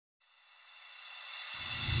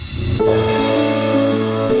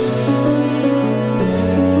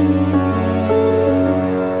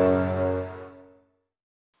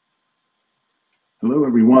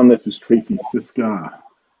Tracy Siska,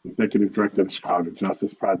 Executive Director of the Chicago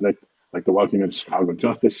Justice Project. I'd like to welcome you to the Chicago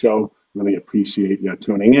Justice Show. Really appreciate you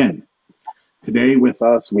tuning in. Today with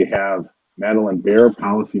us, we have Madeline Baer,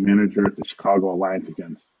 Policy Manager at the Chicago Alliance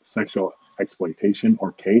Against Sexual Exploitation,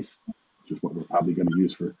 or CASE, which is what we're probably going to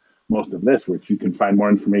use for most of this, which you can find more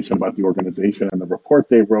information about the organization and the report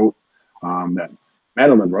they wrote, that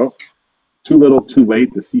Madeline wrote, Too Little, Too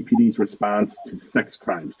Late, the CPD's Response to Sex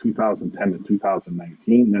Crimes, 2010 to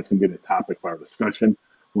 2019. That's going to be the topic of our discussion.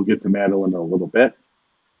 We'll get to Madeline in a little bit.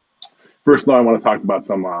 First, though, I want to talk about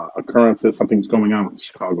some occurrences, something's going on with the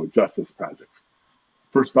Chicago Justice Project.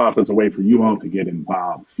 First off, as a way for you all to get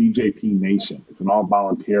involved, CJP Nation is an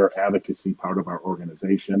all-volunteer advocacy part of our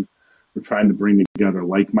organization. We're trying to bring together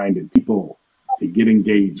like-minded people to get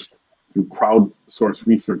engaged through crowdsourced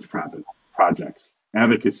research projects,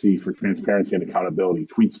 advocacy for transparency and accountability,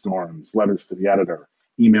 tweet storms, letters to the editor,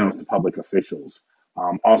 emails to public officials,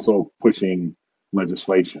 also pushing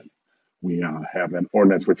legislation. We have an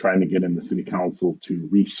ordinance we're trying to get in the city council to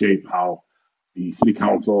reshape how the city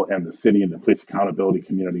council and the city and the police accountability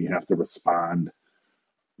community have to respond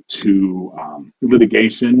to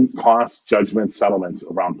litigation, costs, judgments, settlements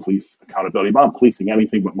around police accountability, about policing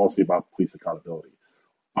anything, but mostly about police accountability.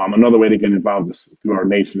 Another way to get involved is through our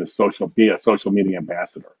nation is be a social media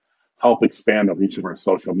ambassador. Help expand the reach of our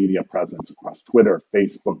social media presence across Twitter,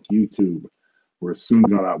 Facebook, YouTube. We're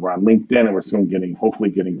on LinkedIn, and we're soon hopefully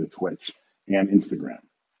getting to Twitch and Instagram.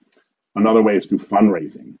 Another way is through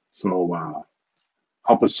fundraising. So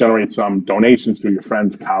help us generate some donations through your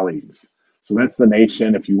friends, colleagues. So that's the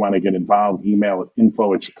nation. If you want to get involved, email at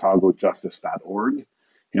info@chicagojustice.org.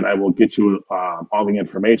 And I will get you all the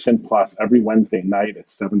information. Plus, every Wednesday night at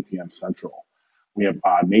 7 p.m. Central, we have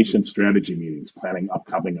nation strategy meetings, planning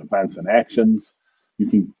upcoming events and actions. You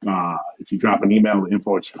can, if you drop an email to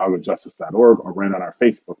info@chicagojustice.org or right on our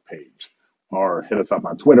Facebook page, or hit us up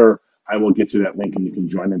on Twitter, I will get you that link and you can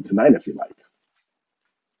join in tonight if you like.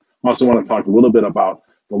 I also want to talk a little bit about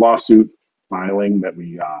the lawsuit filing that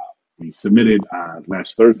we submitted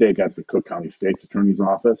last Thursday against the Cook County State's Attorney's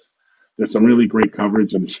Office. There's some really great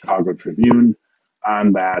coverage in the Chicago Tribune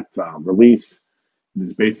on that release. This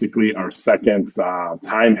is basically our second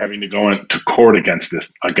time having to go into court against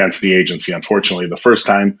the agency. Unfortunately, the first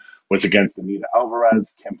time was against Anita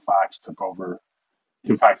Alvarez. Kim Foxx's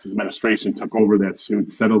administration took over that suit,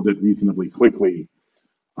 settled it reasonably quickly.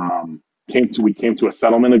 We came to a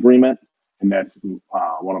settlement agreement, and that's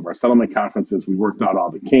one of our settlement conferences. We worked out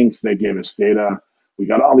all the kinks. They gave us data. We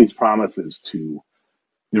got all these promises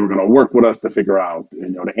they were going to work with us to figure out,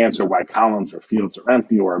 to answer why columns or fields are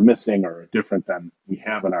empty or are missing or are different than we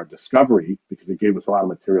have in our discovery, because it gave us a lot of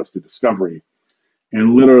materials to discovery.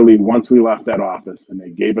 And literally, once we left that office and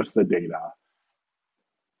they gave us the data,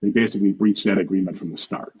 they basically breached that agreement from the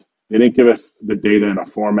start. They didn't give us the data in a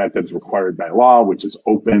format that's required by law, which is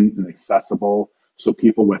open and accessible, so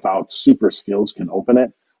people without super skills can open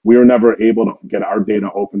it. We were never able to get our data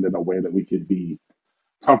opened in a way that we could be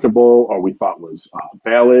comfortable or we thought was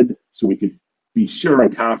valid, so we could be sure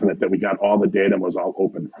and confident that we got all the data and was all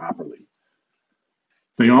opened properly.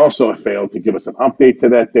 They also failed to give us an update to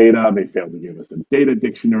that data. They failed to give us a data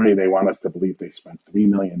dictionary. They want us to believe they spent $3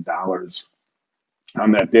 million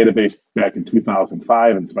on that database back in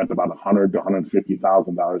 2005 and spent about $100,000 to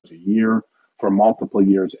 $150,000 a year for multiple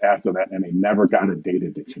years after that, and they never got a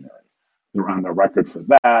data dictionary. They're on the record for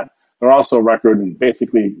that. They're also record, and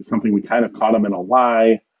basically something we kind of caught them in a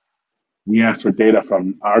lie. We asked for data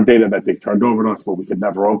from our data that they turned over to us, but we could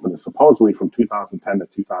never open it, supposedly from 2010 to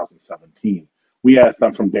 2017. We asked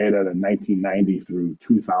them from data in 1990 through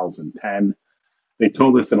 2010. They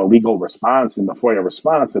told us in a legal response, in the FOIA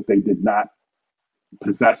response, that they did not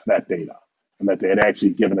possess that data and that they had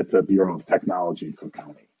actually given it to the Bureau of Technology in Cook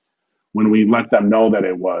County. When we let them know that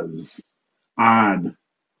it was odd,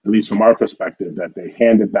 at least from our perspective, that they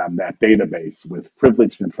handed them that database with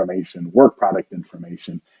privileged information, work product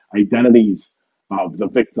information, identities of the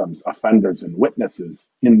victims, offenders, and witnesses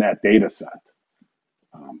in that data set.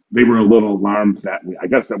 They were a little alarmed that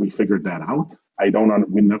we figured that out. We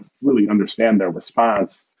don't really understand their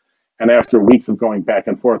response. And after weeks of going back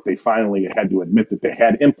and forth, they finally had to admit that they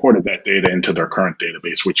had imported that data into their current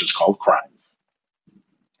database, which is called Crimes.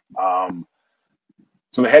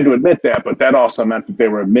 So they had to admit that, but that also meant that they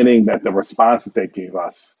were admitting that the response that they gave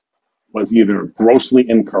us was either grossly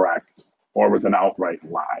incorrect or was an outright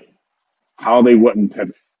lie. How they wouldn't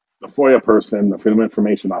have, the FOIA person, the Freedom of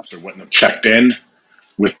Information Officer, wouldn't have checked in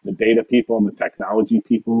with the data people and the technology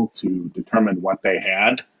people to determine what they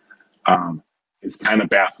had is kind of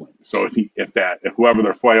baffling. So if whoever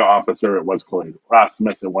their FOIA officer, it was Chloe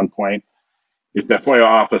Rasmus at one point, If that FOIA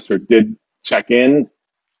officer did check in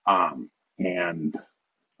and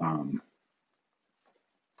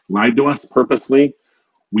lied to us purposely,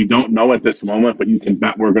 we don't know at this moment, but you can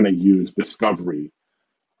bet we're going to use discovery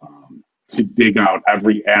to dig out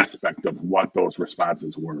every aspect of what those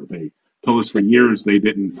responses were. They told us for years they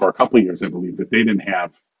didn't, for a couple of years, I believe, that they didn't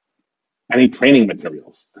have any training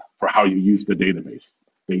materials for how you use the database.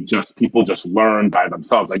 People just learn by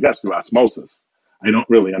themselves, I guess, through osmosis. I don't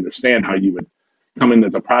really understand how you would come in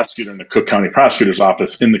as a prosecutor in the Cook County Prosecutor's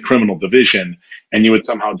Office in the criminal division, and you would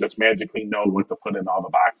somehow just magically know what to put in all the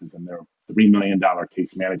boxes in their $3 million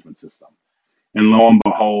case management system. And lo and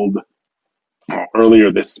behold,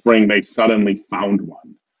 earlier this spring, they suddenly found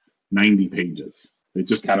one, 90 pages. It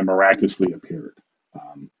just kind of miraculously appeared.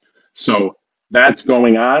 So that's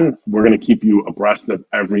going on. We're going to keep you abreast of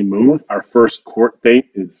every move. Our first court date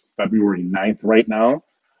is February 9th right now.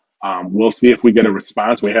 We'll see if we get a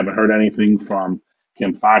response. We haven't heard anything from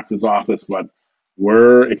Kim Fox's office, but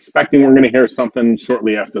we're expecting we're going to hear something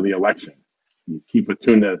shortly after the election. You keep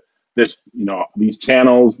attuned to this, these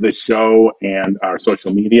channels, this show, and our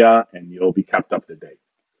social media, and you'll be kept up to date.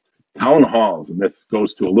 Town halls, and this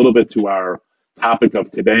goes to a little bit to our topic of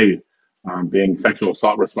today, being sexual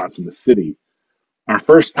assault response in the city. Our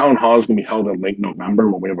first town hall is going to be held in late November.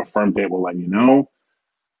 When we have a firm date, we'll let you know.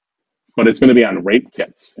 But it's going to be on rape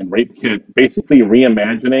kits, and rape kit, basically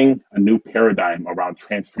reimagining a new paradigm around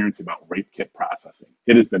transparency about rape kit processing.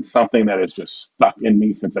 It has been something that has just stuck in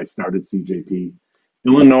me since I started CJP.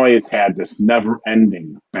 Illinois has had this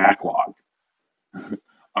never-ending backlog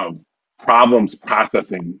of problems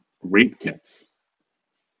processing rape kits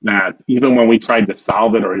that even when we tried to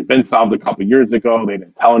solve it, or it had been solved a couple of years ago, they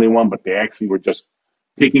didn't tell anyone, but they actually were just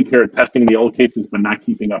taking care of testing the old cases, but not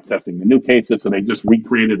keeping up testing the new cases. So they just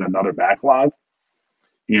recreated another backlog.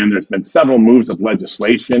 And there's been several moves of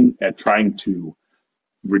legislation at trying to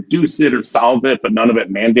reduce it or solve it, but none of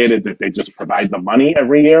it mandated that they just provide the money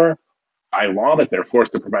every year by law, that they're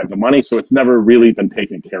forced to provide the money. So it's never really been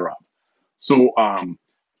taken care of. So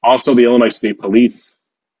also the Illinois State Police,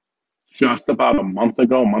 just about a month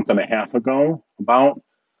and a half ago, in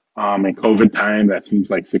COVID time, that seems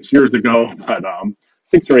like 6 years ago, but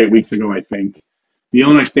 6 or 8 weeks ago, I think, the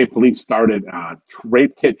Illinois State Police started a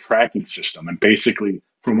rape kit tracking system. And basically,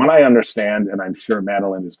 from what I understand, and I'm sure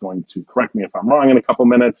Madeline is going to correct me if I'm wrong in a couple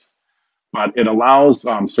minutes, but it allows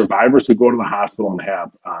survivors who go to the hospital and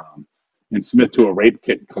have and submit to a rape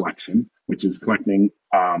kit collection, which is collecting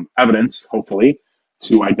evidence, hopefully,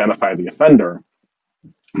 to identify the offender.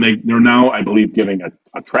 They're now, I believe, giving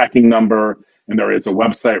a tracking number, and there is a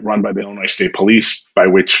website run by the Illinois State Police by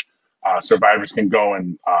which survivors can go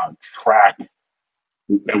and track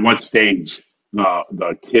at what stage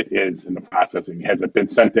the kit is in the processing. Has it been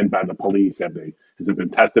sent in by the police? Has it been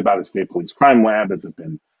tested by the state police crime lab? Has it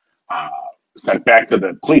been sent back to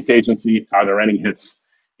the police agency? Are there any hits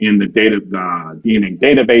in the DNA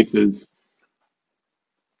databases?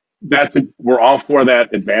 We're all for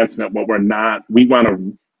that advancement. What we're not, we want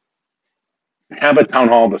to have a town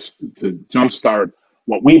hall to jumpstart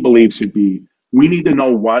what we believe should be. We need to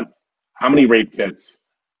know how many rape kits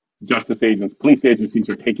justice agents, police agencies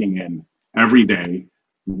are taking in every day,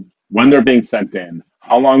 when they're being sent in,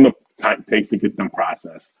 how long it takes to get them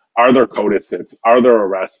processed. Are there CODIS hits? Are there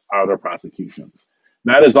arrests? Are there prosecutions?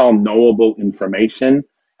 That is all knowable information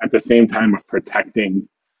at the same time of protecting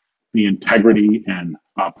the integrity and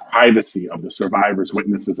privacy of the survivors,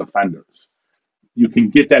 witnesses, offenders. You can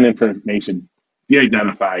get that information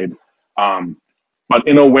de-identified, but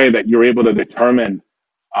in a way that you're able to determine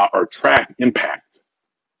or track impact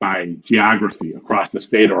by geography across the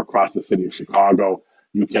state or across the city of Chicago.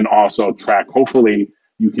 You can also track, hopefully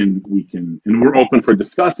we can, and we're open for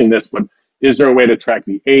discussing this, but is there a way to track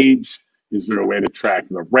the age? Is there a way to track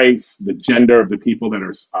the race, the gender of the people that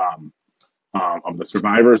are, of the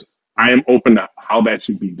survivors? I am open to how that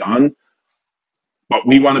should be done, but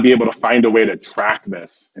we want to be able to find a way to track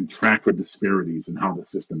this and track the disparities in how the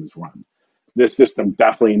system is run. This system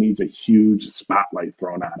definitely needs a huge spotlight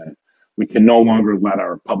thrown on it. We can no longer let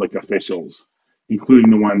our public officials,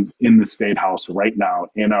 including the ones in the State House right now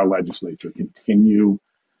in our legislature, continue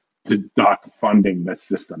to duck funding this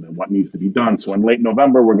system and what needs to be done. So in late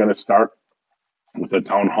November, we're going to start with a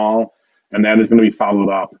town hall, and that is going to be followed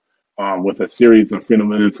up with a series of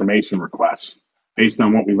freedom of information requests based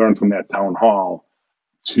on what we learned from that town hall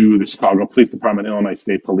to the Chicago Police Department, Illinois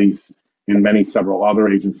State Police, and several other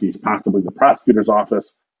agencies, possibly the prosecutor's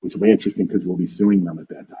office, which will be interesting because we'll be suing them at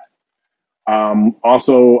that time.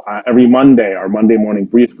 Also, every Monday, our Monday morning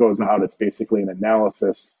brief goes out. It's basically an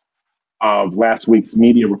analysis of last week's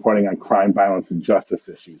media reporting on crime, violence, and justice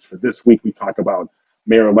issues. For this week, we talk about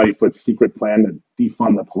Mayor Lightfoot's secret plan to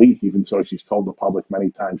defund the police, even so she's told the public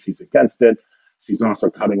many times she's against it. She's also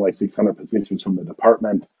cutting like 600 positions from the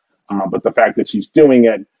department. But the fact that she's doing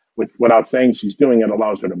it without saying she's doing it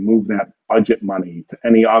allows her to move that budget money to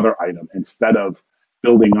any other item instead of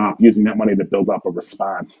using that money to build up a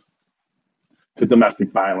response to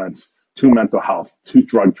domestic violence, to mental health, to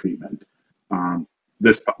drug treatment. Um,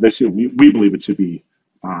 we believe it should be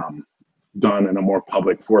done in a more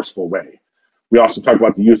public, forceful way. We also talk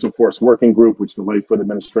about the use of force working group, which the Lightfoot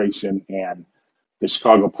administration and the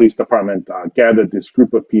Chicago Police Department gathered this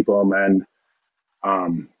group of people and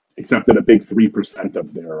then accepted a big 3%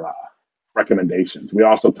 of their recommendations. We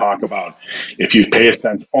also talk about if you pay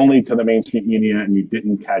attention only to the Main Street media and you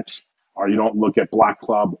didn't catch or you don't look at Black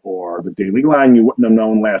Club or the Daily Line, you wouldn't have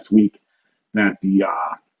known last week that the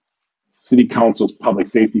City Council's Public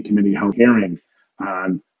Safety Committee held a hearing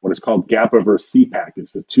on what is called GAPA versus CPAC.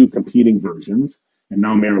 It's the two competing versions. And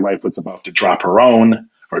now Mayor Lightfoot's about to drop her own,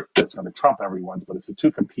 or it's going to trump everyone's, but it's the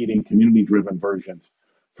two competing community-driven versions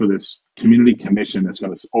for this community commission that's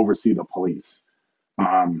going to oversee the police.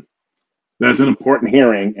 That's an important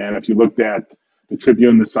hearing, and if you looked at the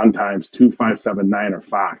Tribune, the Sun Times, 2579, or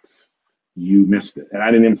Fox, you missed it. And I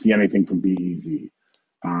didn't even see anything from BEZ.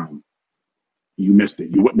 You missed it.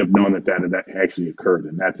 You wouldn't have known that that actually occurred,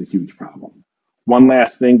 and that's a huge problem. One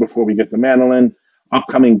last thing before we get to Madeline.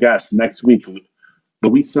 Upcoming guests next week,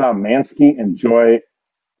 Louisa Mansky and Joy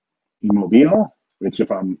Immobile, which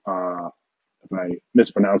if I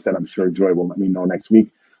mispronounce that, I'm sure Joy will let me know next week,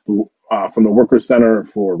 from the Workers Center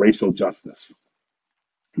for Racial Justice.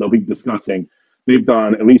 They'll be discussing, they've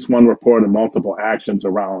done at least one report and multiple actions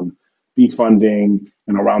around defunding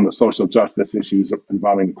and around the social justice issues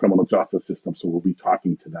involving the criminal justice system. So we'll be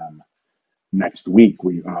talking to them next week.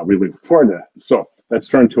 We really look forward to that. So let's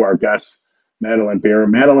turn to our guest, Madeline Beer.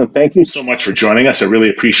 Madeline, thank you so much for joining us. I really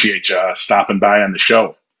appreciate you stopping by on the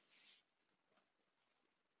show.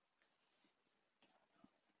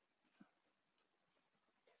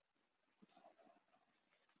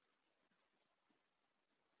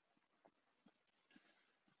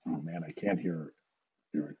 Oh man, I can't hear.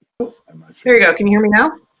 I'm not sure. There you go. Can you hear me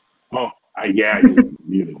now? Oh, you're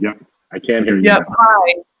muted. Yep, I can't hear you. Yep. Now.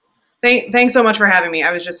 Hi. Thanks so much for having me.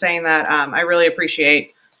 I was just saying that I really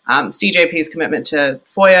appreciate CJP's commitment to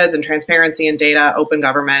FOIAs and transparency and data, open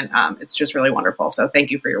government. It's just really wonderful. So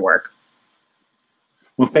thank you for your work.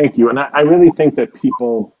 Well, thank you. And I really think that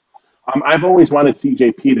people, I've always wanted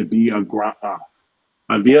CJP to be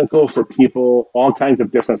a vehicle for people, all kinds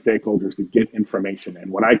of different stakeholders to get information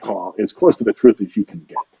and what I call as close to the truth as you can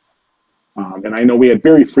get. And I know we had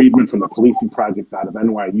Barry Friedman from the Policing Project out of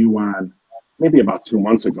NYU on maybe about 2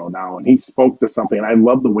 months ago now, and he spoke to something, and I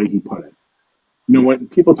love the way he put it. You know, when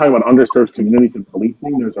people talk about underserved communities in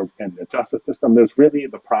policing, and the justice system, there's really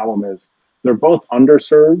the problem is they're both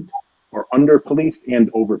underserved or under-policed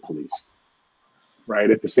and over-policed,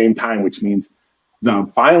 right, at the same time, which means the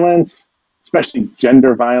violence, especially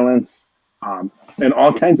gender violence, and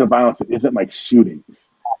all kinds of violence that isn't like shootings,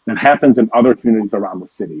 that happens in other communities around the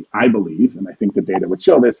city, I believe, and I think the data would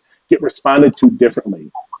show this, get responded to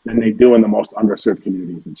differently than they do in the most underserved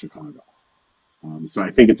communities in Chicago. So I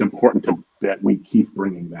think it's important that we keep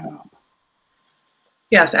bringing that up.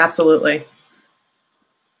 Yes, absolutely.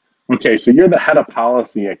 Okay, so you're the head of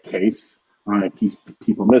policy at CASE,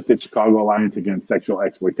 People Missed, Chicago Alliance Against Sexual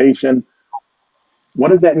Exploitation. What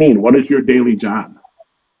does that mean? What is your daily job?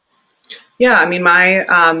 Yeah, I mean,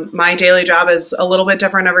 my daily job is a little bit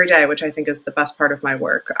different every day, which I think is the best part of my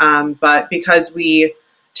work. But because we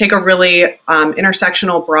take a really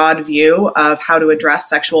intersectional, broad view of how to address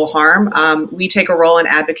sexual harm, we take a role in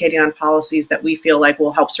advocating on policies that we feel like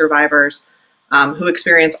will help survivors who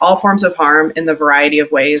experience all forms of harm in the variety of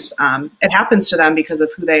ways it happens to them because of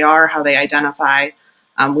who they are, how they identify.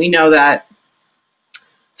 We know that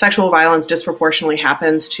sexual violence disproportionately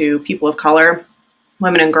happens to people of color,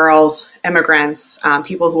 women and girls, immigrants,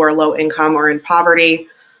 people who are low income or in poverty,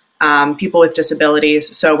 people with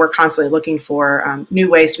disabilities. So we're constantly looking for new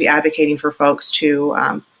ways to be advocating for folks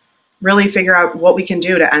to really figure out what we can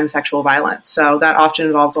do to end sexual violence. So that often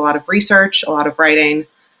involves a lot of research, a lot of writing,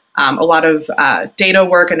 a lot of data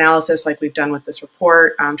work, analysis like we've done with this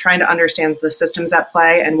report, trying to understand the systems at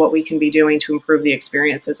play and what we can be doing to improve the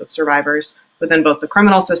experiences of survivors within both the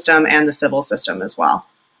criminal system and the civil system as well.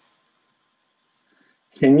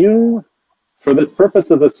 Can you, for the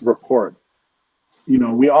purpose of this report, you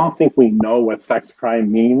know, we all think we know what sex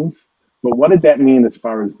crime means, but what did that mean as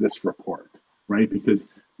far as this report, right? Because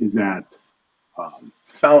is that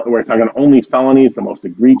we're talking only felonies, the most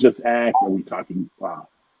egregious acts? Are we talking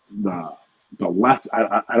the less?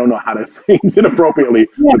 I don't know how to phrase it appropriately,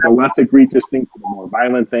 Yeah. but the less egregious things, the more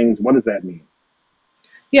violent things. What does that mean?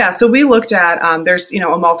 Yeah, so we looked at there's a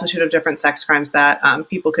multitude of different sex crimes that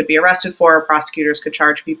people could be arrested for, prosecutors could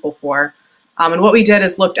charge people for, and what we did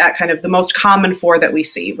is looked at kind of the most common four that we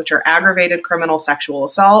see, which are aggravated criminal sexual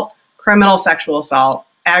assault,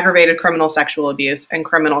 aggravated criminal sexual abuse, and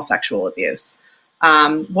criminal sexual abuse.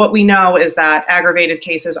 What we know is that aggravated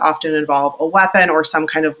cases often involve a weapon or some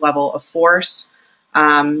kind of level of force,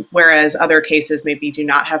 whereas other cases maybe do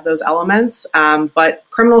not have those elements. But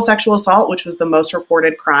criminal sexual assault, which was the most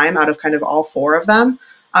reported crime out of kind of all four of them,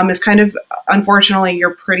 is kind of, unfortunately,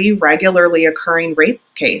 your pretty regularly occurring rape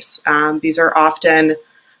case. These are often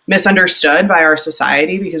misunderstood by our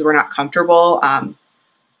society because we're not comfortable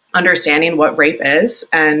understanding what rape is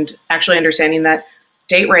and actually understanding that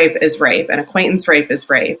date rape is rape and acquaintance rape is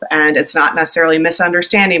rape. And it's not necessarily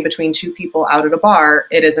misunderstanding between two people out at a bar.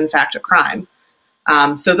 It is, in fact, a crime.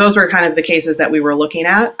 So those were kind of the cases that we were looking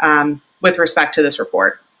at with respect to this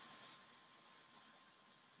report.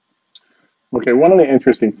 Okay, one of the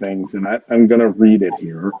interesting things, and I'm going to read it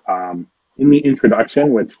here in the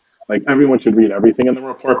introduction, which like everyone should read everything in the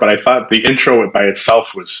report, but I thought the intro by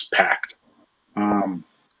itself was packed.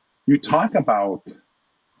 You talk about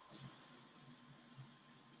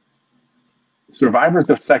survivors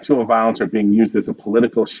of sexual violence are being used as a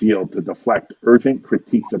political shield to deflect urgent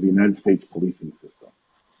critiques of the United States policing system,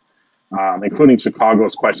 including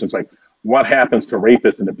Chicago's questions like, what happens to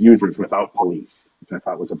rapists and abusers without police? Which I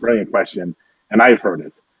thought was a brilliant question, and I've heard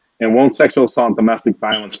it. And won't sexual assault and domestic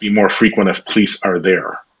violence be more frequent if police are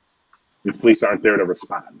there? If police aren't there to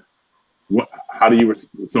respond?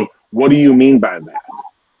 So what do you mean by that?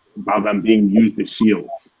 About them being used as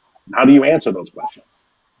shields? How do you answer those questions?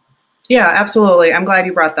 Yeah, absolutely. I'm glad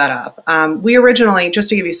you brought that up. We originally, just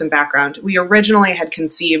to give you some background, we originally had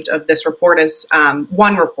conceived of this report as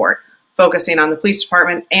one report focusing on the police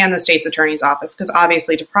department and the state's attorney's office, because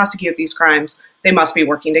obviously to prosecute these crimes, they must be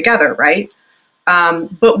working together, right?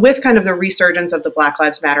 But with kind of the resurgence of the Black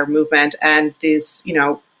Lives Matter movement and this,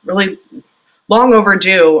 really long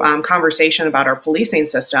overdue conversation about our policing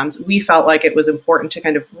systems, we felt like it was important to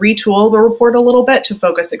kind of retool the report a little bit to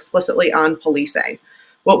focus explicitly on policing.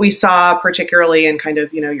 What we saw, particularly in kind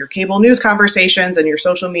of, your cable news conversations and your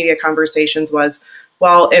social media conversations was,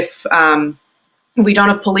 well, if we don't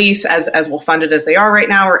have police as well funded as they are right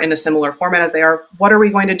now or in a similar format as they are, what are we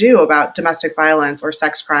going to do about domestic violence or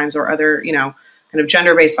sex crimes or other, kind of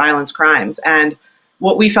gender-based violence crimes? And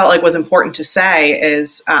what we felt like was important to say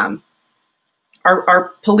is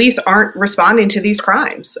our police aren't responding to these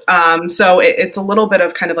crimes. So it's a little bit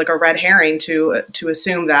of kind of like a red herring to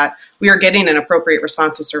assume that we are getting an appropriate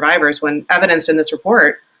response to survivors when evidenced in this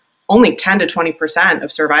report, only 10 to 20%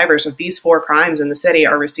 of survivors of these four crimes in the city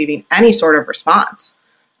are receiving any sort of response,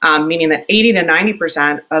 meaning that 80 to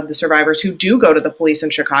 90% of the survivors who do go to the police in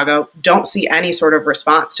Chicago don't see any sort of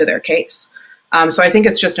response to their case. So I think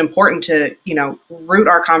it's just important to, root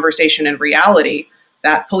our conversation in reality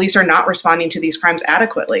that police are not responding to these crimes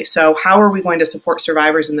adequately. So how are we going to support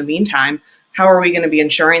survivors in the meantime? How are we going to be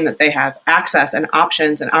ensuring that they have access and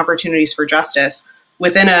options and opportunities for justice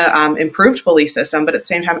within a improved police system, but at the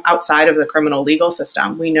same time outside of the criminal legal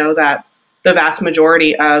system? We know that the vast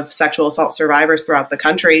majority of sexual assault survivors throughout the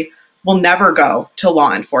country will never go to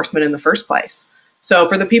law enforcement in the first place. So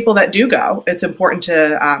for the people that do go, it's important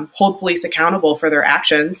to hold police accountable for their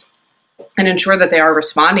actions and ensure that they are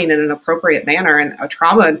responding in an appropriate manner and a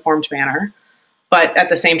trauma-informed manner. But at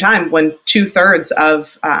the same time, when 2/3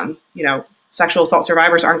 of sexual assault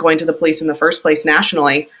survivors aren't going to the police in the first place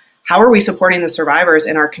nationally, how are we supporting the survivors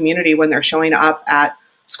in our community when they're showing up at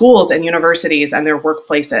schools and universities and their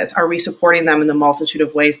workplaces? Are we supporting them in the multitude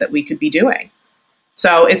of ways that we could be doing?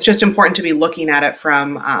 So it's just important to be looking at it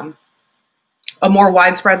from a more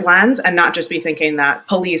widespread lens and not just be thinking that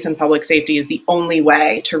police and public safety is the only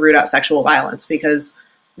way to root out sexual violence, because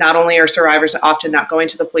not only are survivors often not going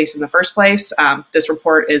to the police in the first place, this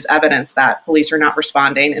report is evidence that police are not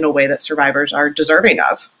responding in a way that survivors are deserving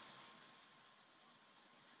of.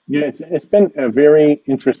 Yeah, it's been very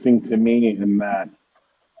interesting to me in that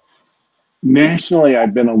nationally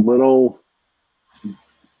I've been a little,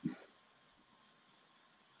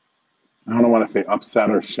 I don't want to say upset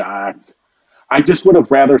or shocked. I just would have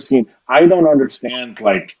rather seen. I don't understand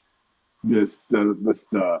like the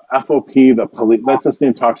FOP, the police. Let's just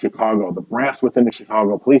name talk Chicago, the brass within the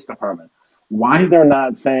Chicago Police Department. Why they're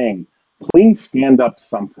not saying, please stand up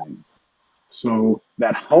something, so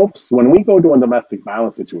that helps when we go to a domestic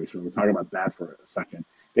violence situation. We're talking about that for a second,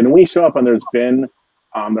 and we show up and there's been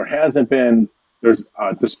There hasn't been, there's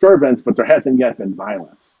disturbance, but there hasn't yet been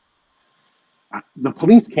violence. The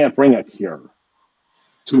police can't bring a cure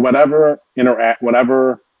to whatever,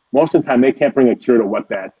 most of the time they can't bring a cure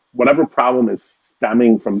to whatever problem is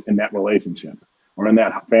stemming from in that relationship or in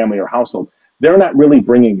that family or household. They're not really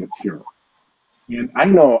bringing a cure. And I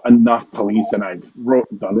know enough police, and I've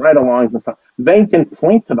done ride-alongs and stuff. They can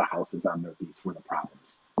point to the houses on their beats where the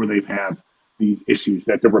problems, where they've had these issues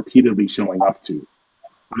that they're repeatedly showing up to.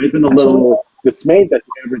 I've been a Absolutely. little dismayed that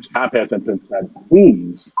the average cop hasn't been said,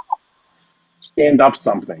 please stand up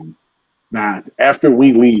something that after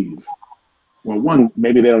we leave, well, one,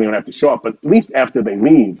 maybe they don't even have to show up, but at least after they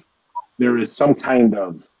leave, there is some kind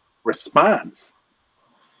of response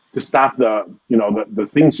to stop the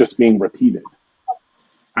things just being repeated.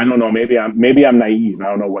 I don't know. Maybe I'm naive. I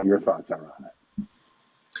don't know what your thoughts are on it.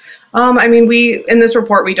 I mean, we in this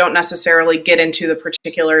report we don't necessarily get into the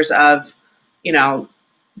particulars of, you know,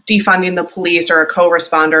 defunding the police or a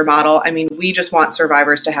co-responder model. I mean, we just want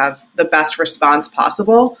survivors to have the best response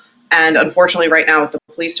possible. And unfortunately, right now with the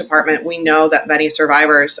police department, we know that many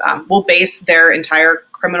survivors will base their entire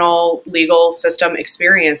criminal legal system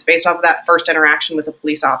experience based off of that first interaction with a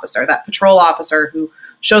police officer, that patrol officer who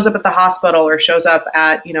shows up at the hospital or shows up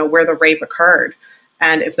at, you know, where the rape occurred.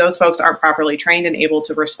 And if those folks aren't properly trained and able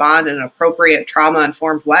to respond in an appropriate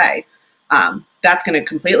trauma-informed way, that's going to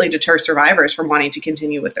completely deter survivors from wanting to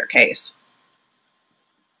continue with their case.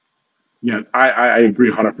 Yeah, I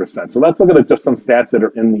agree 100%. So let's look at just some stats that are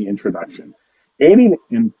in the introduction. 80,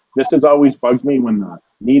 and this has always bugged me when the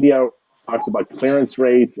media talks about clearance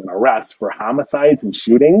rates and arrests for homicides and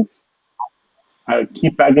shootings. I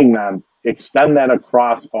keep begging them, extend that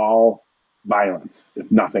across all violence,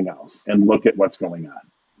 if nothing else, and look at what's going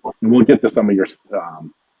on. And we'll get to some of your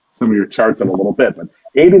charts in a little bit, but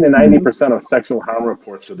 80 to 90% of sexual harm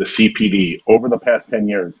reports to the CPD over the past 10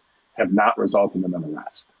 years have not resulted in an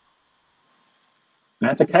arrest.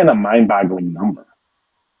 That's a kind of mind-boggling number.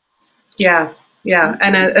 Yeah, yeah,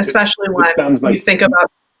 and especially when like, you think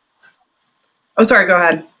about. Oh, sorry. Go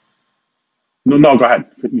ahead. No, go ahead.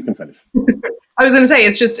 You can finish. I was going to say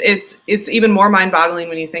it's even more mind-boggling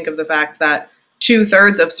when you think of the fact that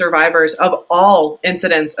 2/3 of survivors of all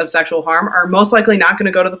incidents of sexual harm are most likely not going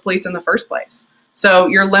to go to the police in the first place. So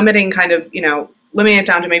you're limiting limiting it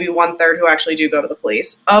down to maybe 1/3 who actually do go to the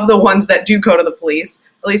police. Of the ones that do go to the police,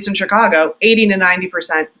 at least in Chicago, 80 to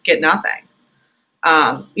 90% get nothing.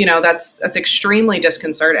 That's extremely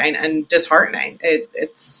disconcerting and disheartening.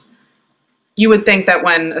 It's you would think that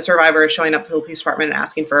when a survivor is showing up to the police department and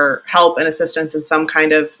asking for help and assistance in some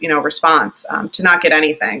kind of response, to not get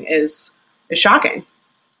anything is shocking.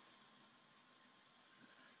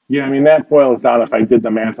 Yeah, I mean that boils down, if I did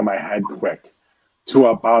the math in my head quick, to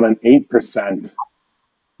about an 8%,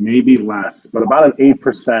 maybe less, but about an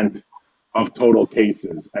 8% of total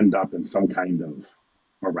cases end up in some kind of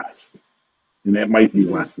arrest. And it might be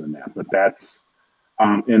less than that, but that's,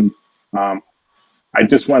 I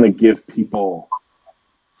just want to give people,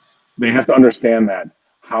 they have to understand that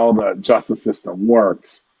how the justice system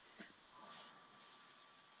works.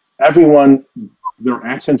 Everyone, their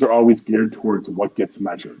actions are always geared towards what gets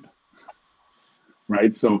measured,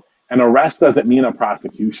 right? So an arrest doesn't mean a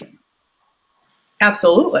prosecution.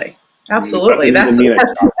 Absolutely. That's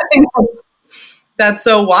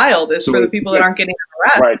so wild is for the people that aren't getting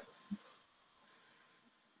arrested. Right.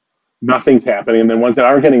 Nothing's happening. And then ones that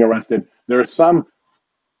are getting arrested, there are some,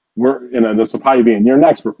 this will probably be in your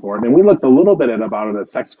next report. And we looked a little bit about it, a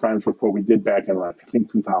sex crimes report we did back in, I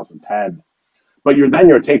think, 2010. But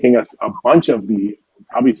you're taking us a bunch of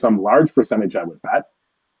probably some large percentage, I would bet,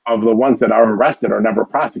 of the ones that are arrested are never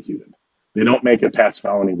prosecuted. They don't make it past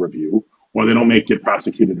felony review, or they don't make it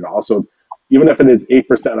prosecuted at all. So even if it is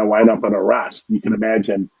 8% of wind up an arrest, you can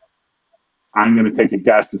imagine, I'm going to take a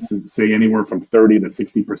guess to say anywhere from 30 to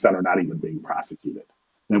 60% are not even being prosecuted.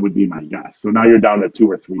 That would be my guess. So now you're down to 2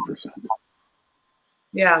 or 3%.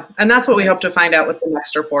 Yeah, and that's what we hope to find out with the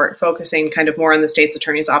next report, focusing kind of more on the state's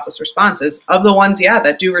attorney's office responses. Of the ones,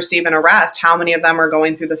 that do receive an arrest, how many of them are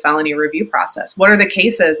going through the felony review process? What are the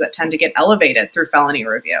cases that tend to get elevated through felony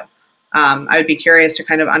review? I would be curious to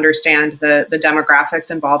kind of understand the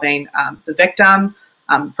demographics involving the victim,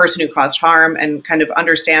 person who caused harm, and kind of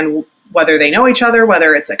understand whether they know each other,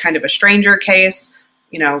 whether it's a kind of a stranger case,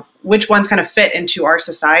 which ones kind of fit into our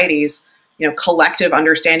society's collective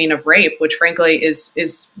understanding of rape, which frankly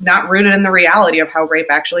is not rooted in the reality of how rape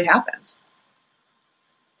actually happens.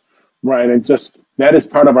 Right, and just that is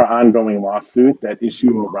part of our ongoing lawsuit, that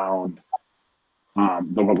issue around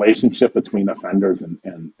the relationship between offenders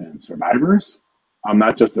and survivors,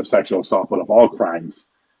 not just of sexual assault, but of all crimes.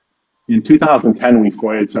 In 2010, we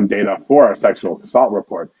FOIA'd some data for our sexual assault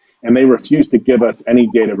report, and they refused to give us any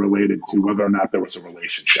data related to whether or not there was a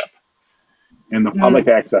relationship. And the Public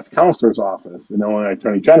Mm, Access Counselor's Office, the Illinois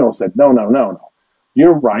Attorney General, said, no, no, no, no.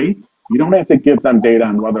 You're right. You don't have to give them data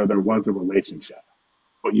on whether there was a relationship,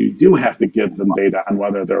 but you do have to give them data on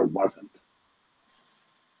whether there wasn't.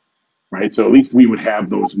 Right? So at least we would have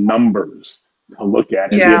those numbers to look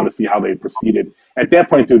at and be able yeah. to see how they proceeded at that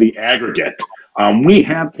point through the aggregate. We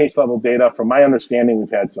have case level data. From my understanding,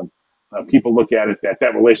 we've had some people look at it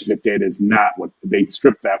that relationship data is not what they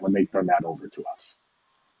stripped that when they turned that over to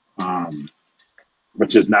us,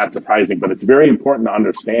 which is not surprising, but it's very important to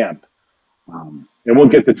understand. And we'll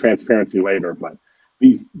get to transparency later, but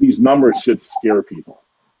these numbers should scare people,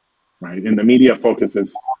 right? And the media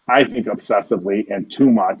focuses, I think, obsessively and too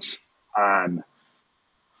much on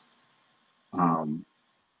um,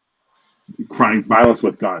 crime, violence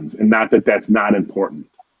with guns, and not that that's not important,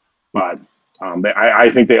 but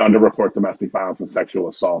I think they underreport domestic violence and sexual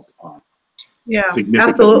assault Yeah,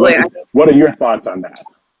 significantly. absolutely. What are your thoughts on that?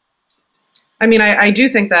 I mean, I do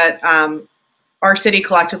think that our city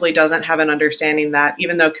collectively doesn't have an understanding that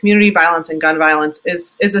even though community violence and gun violence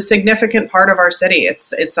is a significant part of our city,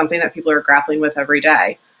 it's something that people are grappling with every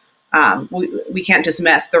day. We can't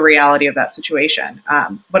dismiss the reality of that situation.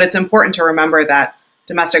 But it's important to remember that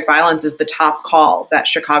domestic violence is the top call that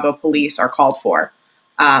Chicago police are called for.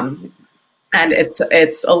 Um, and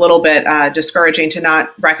it's a little bit discouraging to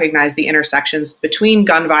not recognize the intersections between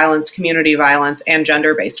gun violence, community violence, and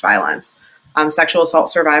gender-based violence. Sexual assault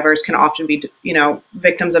survivors can often be,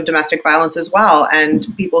 victims of domestic violence as well, and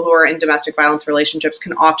people who are in domestic violence relationships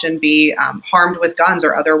can often be harmed with guns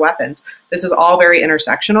or other weapons. This is all very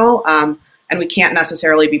intersectional, and we can't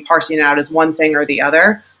necessarily be parsing it out as one thing or the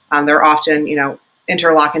other. They're often,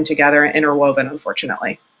 interlocking together and interwoven,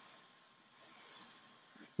 unfortunately.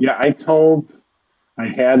 Yeah, I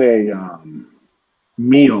had a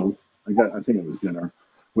meal. I think it was dinner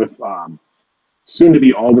with soon to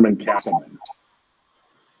be Alderman Castleman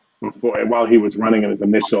while he was running in his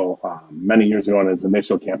initial many years ago in his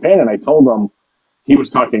initial campaign, and I told him he was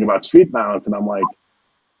talking about street violence, and I'm like,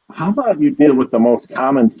 how about you deal with the most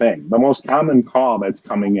common thing, the most common call that's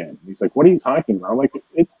coming in? He's like, what are you talking about? I'm like,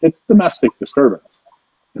 it's domestic disturbance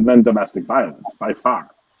and then domestic violence by far.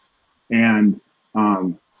 And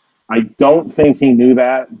um, I don't think he knew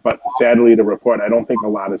that, but sadly to report, I don't think a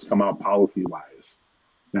lot has come out policy wise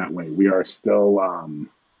that way. We are still,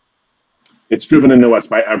 it's driven into us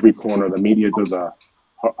by every corner. The media does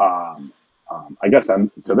I guess,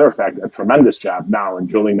 to their fact, a tremendous job now in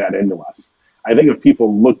drilling that into us. I think if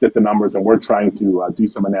people looked at the numbers, and we're trying to do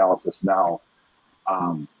some analysis now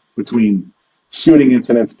between shooting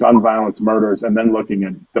incidents, gun violence, murders, and then looking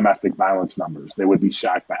at domestic violence numbers, they would be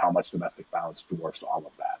shocked by how much domestic violence dwarfs all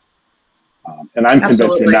of that. And I'm convinced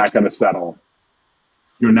you're Absolutely. not going to settle.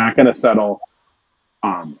 You're not going to settle,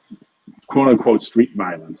 um, quote unquote, street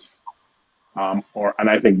violence, and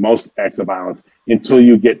I think most acts of violence until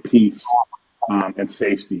you get peace and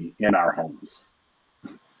safety in our homes.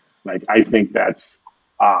 Like I think that's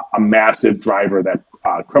a massive driver that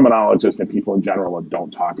criminologists and people in general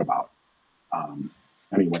don't talk about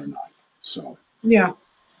anywhere enough. So Yeah.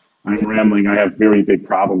 I'm rambling. I have very big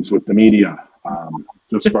problems with the media.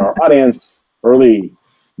 Just for our audience, early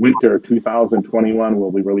winter 2021,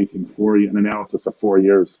 we'll be releasing an analysis of 4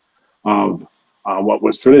 years of what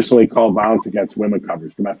was traditionally called violence against women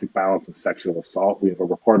coverage, domestic violence and sexual assault. We have a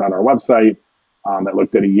report on our website that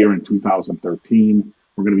looked at a year in 2013.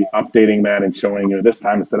 We're going to be updating that and showing you this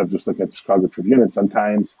time instead of just looking at the Chicago Tribune. And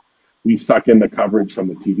sometimes we suck in the coverage from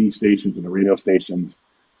the TV stations and the radio stations.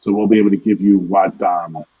 So we'll be able to give you what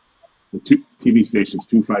the TV stations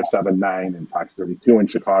 2579 and Fox 32 in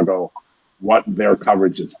Chicago, what their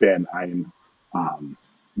coverage has been. I'm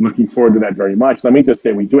looking forward to that very much. Let me just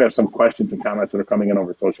say we do have some questions and comments that are coming in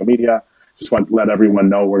over social media. Just want to let everyone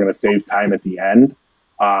know we're going to save time at the end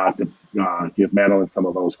to give Madeline some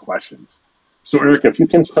of those questions. So, Eric, if you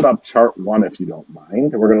can put up chart one, if you don't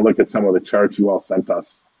mind, we're going to look at some of the charts you all sent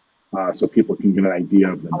us so people can get an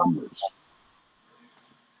idea of the numbers.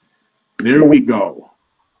 There we go.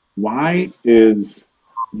 Why is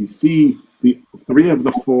you see the three of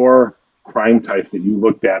the four crime types that you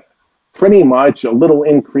looked at pretty much a little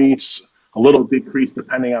increase, a little decrease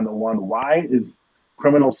depending on the one. Why is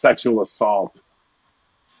criminal sexual assault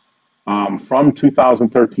from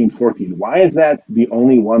 2013-14? Why is that the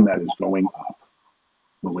only one that is going up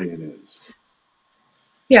the way it is?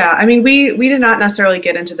 Yeah, I mean, we did not necessarily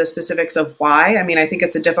get into the specifics of why. I mean, I think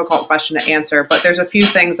it's a difficult question to answer, but there's a few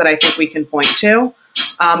things that I think we can point to.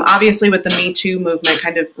 Obviously, with the Me Too movement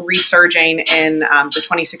kind of resurging in the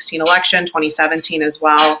 2016 election, 2017 as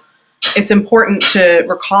well, it's important to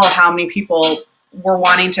recall how many people were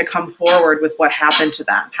wanting to come forward with what happened to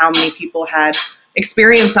them, how many people had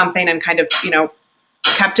experienced something and kind of,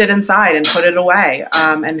 kept it inside and put it away,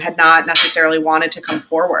 and had not necessarily wanted to come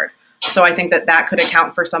forward. So I think that that could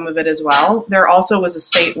account for some of it as well. There also was a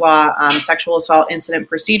state law, Sexual Assault Incident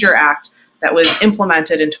Procedure Act, that was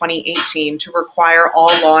implemented in 2018 to require all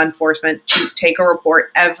law enforcement to take a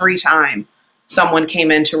report every time someone came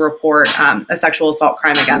in to report a sexual assault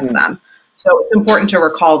crime against them. So it's important to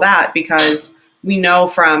recall that, because we know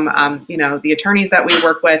from the attorneys that we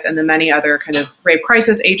work with and the many other kind of rape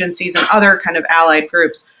crisis agencies and other kind of allied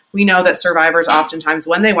groups, we know that survivors oftentimes,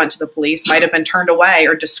 when they went to the police, might have been turned away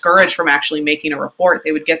or discouraged from actually making a report.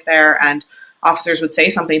 They would get there and officers would say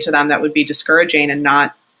something to them that would be discouraging and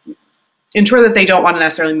not ensure that they don't want to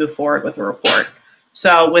necessarily move forward with a report.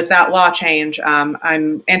 So with that law change,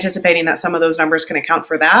 I'm anticipating that some of those numbers can account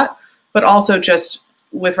for that, but also just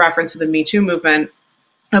with reference to the Me Too movement,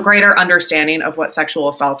 a greater understanding of what sexual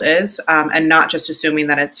assault is, and not just assuming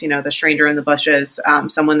that it's, the stranger in the bushes,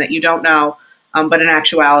 someone that you don't know, but in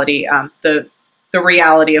actuality, the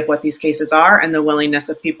reality of what these cases are and the willingness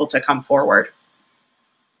of people to come forward.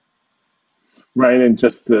 Right, and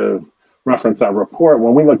just to reference our report,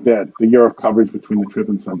 when we looked at the year of coverage between the Trib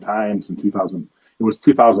and Sun Times in 2000, it was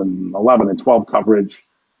 2011 and 12 coverage.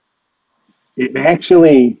 It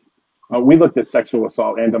actually, we looked at sexual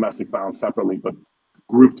assault and domestic violence separately, but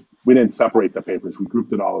we didn't separate the papers, we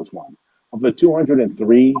grouped it all as one. Of the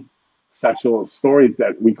 203 sexual stories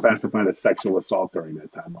that we classified as sexual assault during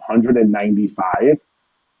that time, 195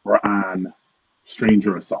 were on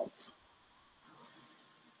stranger assaults.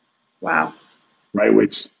 Wow. Right,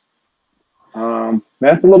 which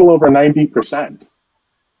that's a little over 90%.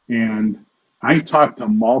 And I talked to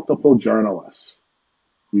multiple journalists.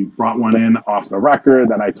 We brought one in off the record,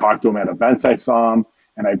 then I talked to them at events I saw them,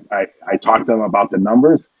 and I talked to them about the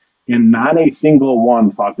numbers, and not a single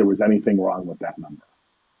one thought there was anything wrong with that number,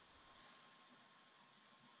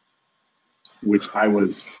 which I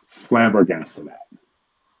was flabbergasted at.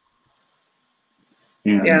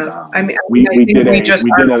 And Yeah, I mean, we I think did we just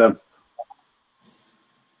we are. did a.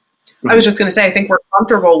 I was just going to say, I think we're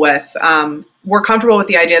comfortable with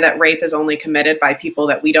the idea that rape is only committed by people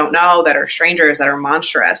that we don't know, that are strangers, that are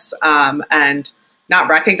monstrous, and not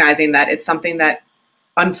recognizing that it's something that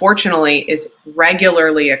unfortunately is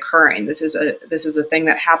regularly occurring. This is a thing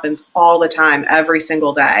that happens all the time, every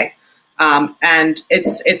single day, and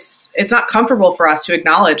it's not comfortable for us to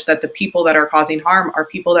acknowledge that the people that are causing harm are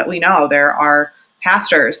people that we know. There are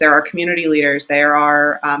pastors, there are community leaders, there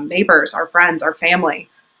are neighbors, our friends, our family.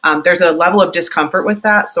 There's a level of discomfort with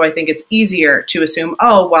that. So I think it's easier to assume,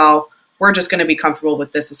 oh, well, we're just going to be comfortable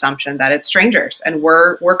with this assumption that it's strangers. And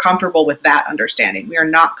we're comfortable with that understanding. We are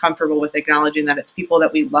not comfortable with acknowledging that it's people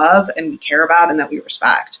that we love and we care about and that we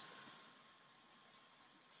respect.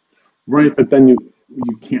 Right, but then you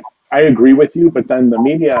can't. I agree with you, but then the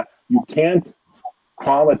media, you can't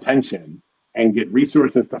call attention and get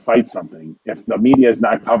resources to fight something if the media is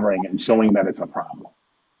not covering and showing that it's a problem.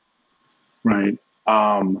 Right.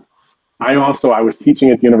 I was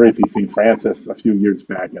teaching at the University of St. Francis a few years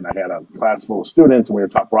back, and I had a class full of students, and we were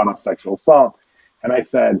brought up sexual assault. And I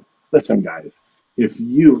said, listen, guys, if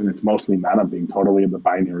you, and it's mostly men, I'm being totally in the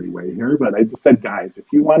binary way here, but I just said, guys, if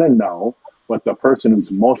you want to know what the person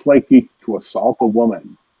who's most likely to assault a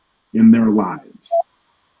woman in their lives,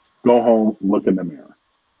 go home, look in the mirror.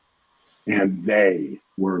 And they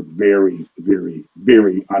were very, very,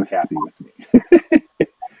 very unhappy with me.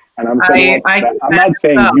 And I'm saying, I'm not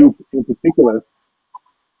saying you in particular,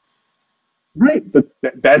 right? But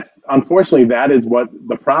that's unfortunately that is what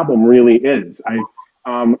the problem really is.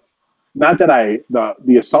 Not that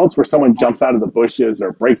the assaults where someone jumps out of the bushes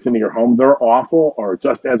or breaks into your home, they're awful or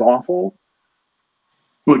just as awful.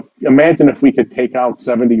 But imagine if we could take out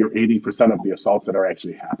 70 or 80% of the assaults that are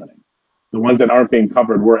actually happening. The ones that aren't being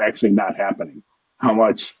covered were actually not happening. How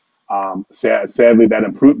much, sadly, that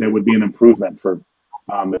would be an improvement for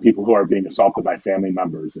the people who are being assaulted by family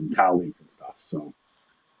members and colleagues and stuff. So,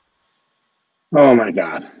 oh my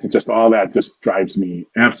God, all that just drives me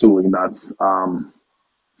absolutely nuts.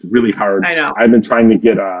 It's really hard. I know. I've been trying to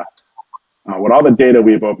get with all the data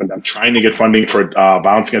we've opened, I'm trying to get funding for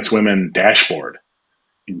Violence Against Women dashboard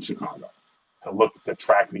in Chicago to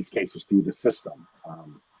track these cases through the system.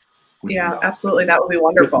 Yeah, absolutely. That would be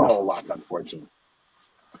wonderful. No luck, unfortunately.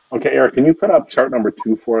 Okay, Eric, can you put up chart number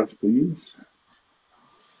 2 for us, please?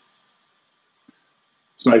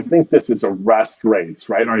 So I think this is arrest rates,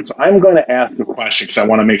 right? All right, so I'm going to ask a question because I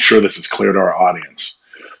want to make sure this is clear to our audience.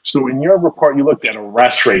 So in your report, you looked at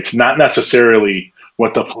arrest rates, not necessarily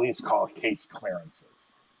what the police call case clearances,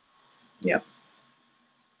 Yep.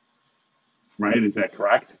 right? Is that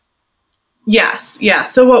correct? Yes. Yeah.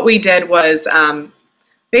 So what we did was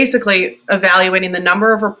basically evaluating the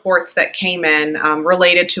number of reports that came in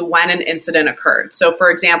related to when an incident occurred. So,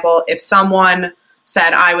 for example, if someone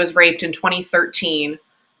said, I was raped in 2013,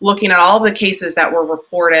 looking at all of the cases that were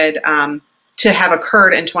reported to have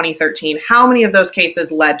occurred in 2013, how many of those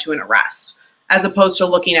cases led to an arrest, as opposed to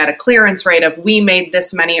looking at a clearance rate of we made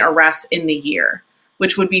this many arrests in the year,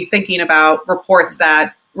 which would be thinking about reports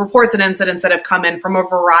and incidents that have come in from a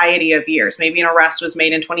variety of years. Maybe an arrest was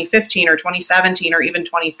made in 2015 or 2017 or even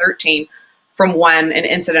 2013 from when an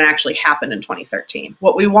incident actually happened in 2013.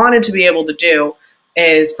 What we wanted to be able to do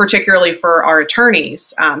is, particularly for our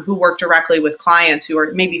attorneys who work directly with clients who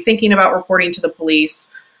are maybe thinking about reporting to the police,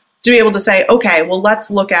 to be able to say, okay, well,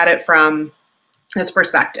 let's look at it from this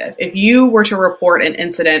perspective. If you were to report an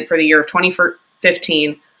incident for the year of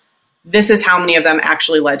 2015, this is how many of them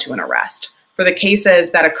actually led to an arrest. For the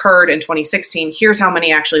cases that occurred in 2016, here's how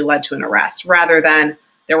many actually led to an arrest, rather than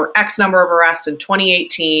there were X number of arrests in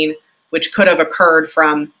 2018, which could have occurred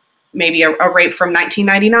from maybe a rape from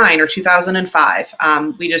 1999 or 2005.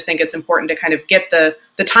 We just think it's important to kind of get the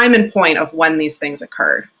time and point of when these things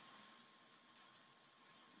occurred.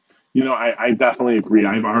 You know, I definitely agree.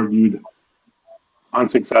 I've argued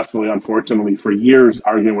unsuccessfully, unfortunately, for years,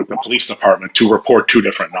 arguing with the police department to report two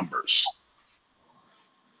different numbers,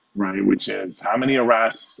 right? Which is how many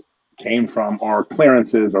arrests came from, or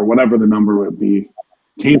clearances, or whatever the number would be,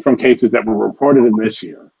 came from cases that were reported in this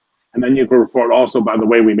year. And then you could report also, by the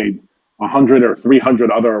way, we made 100 or 300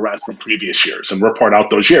 other arrests from previous years and report out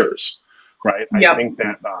those years, right? Yep. I think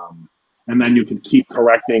that, and then you can keep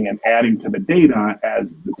correcting and adding to the data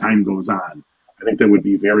as the time goes on. I think that would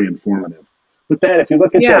be very informative. But then if you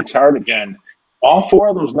look at that chart again, all four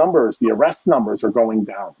of those numbers, the arrest numbers are going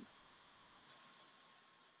down.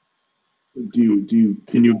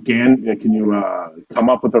 Can you come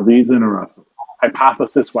up with a reason or a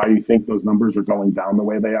hypothesis why you think those numbers are going down the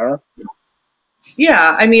way they are?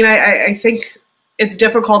 Yeah, I mean, I think it's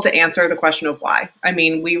difficult to answer the question of why. I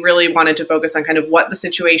mean, we really wanted to focus on kind of what the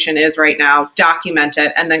situation is right now, document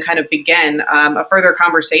it, and then kind of begin a further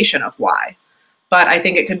conversation of why. But I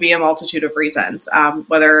think it could be a multitude of reasons,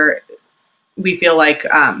 whether we feel like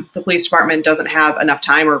the police department doesn't have enough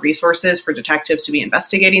time or resources for detectives to be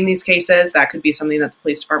investigating these cases. That could be something that the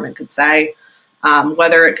police department could say.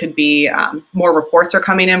 Whether it could be more reports are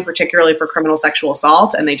coming in, particularly for criminal sexual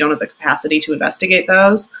assault, and they don't have the capacity to investigate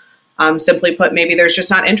those. Simply put, maybe there's just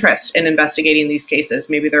not interest in investigating these cases.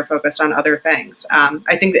 Maybe they're focused on other things.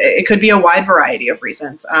 I think it could be a wide variety of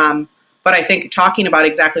reasons. But I think talking about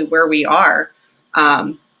exactly where we are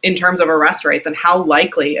in terms of arrest rates and how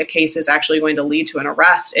likely a case is actually going to lead to an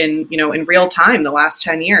arrest in real time, the last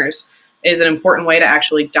 10 years, is an important way to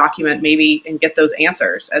actually document maybe and get those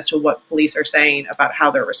answers as to what police are saying about how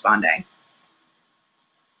they're responding.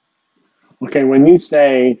 Okay, when you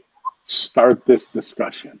say start this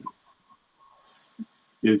discussion,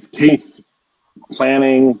 is case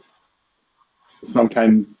planning some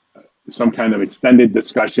kind of extended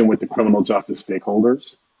discussion with the criminal justice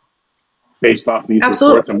stakeholders based off these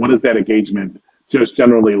Absolutely. reports? And what does that engagement just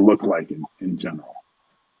generally look like in general?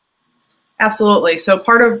 Absolutely. So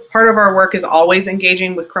part of our work is always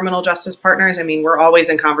engaging with criminal justice partners. I mean, we're always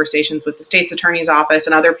in conversations with the state's attorney's office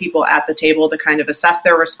and other people at the table to kind of assess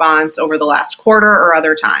their response over the last quarter or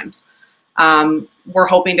other times. We're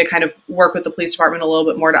hoping to kind of work with the police department a little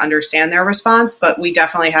bit more to understand their response, but we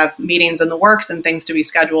definitely have meetings in the works and things to be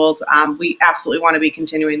scheduled. We absolutely want to be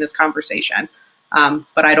continuing this conversation.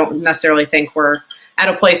 But I don't necessarily think we're at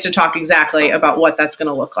a place to talk exactly about what that's going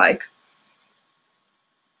to look like.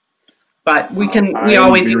 But we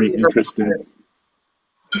always use these reports.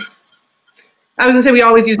 I was going to say we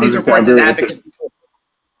always use these reports as advocacy.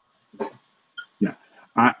 Yeah,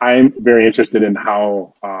 I'm very interested in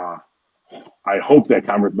how I hope that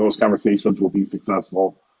those conversations will be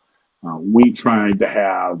successful. We tried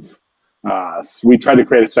to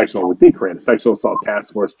create a sexual assault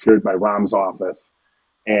task force chaired by Rahm's office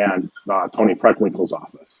and Tony Preckwinkle's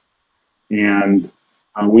office. And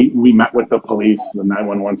we met with the police, the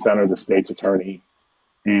 911 center, the state's attorney,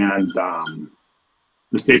 and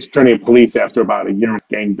the state's attorney and police, after about a year,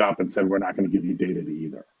 ganged up and said, we're not going to give you data to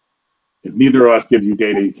either. If neither of us gives you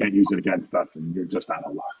data, you can't use it against us, and you're just out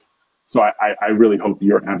of luck. So I really hope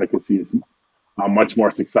your advocacy is much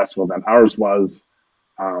more successful than ours was.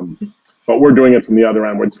 But we're doing it from the other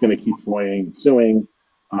end. We're just going to keep FOIAing and suing.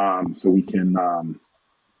 so we can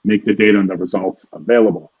make the data and the results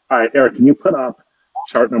available. All right, Eric, can you put up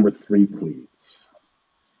chart number 3, please?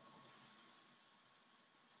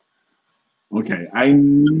 Okay, I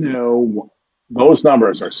know those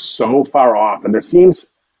numbers are so far off, and there seems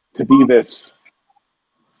to be this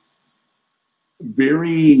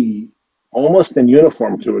very, almost in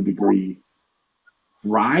uniform to a degree,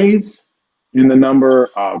 rise in the number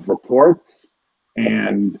of reports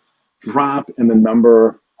and drop in the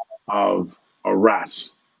number of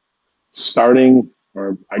arrests starting,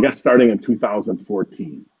 or I guess starting in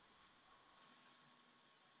 2014.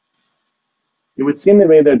 It would seem to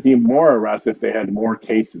me there'd be more arrests if they had more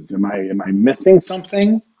cases. Am I missing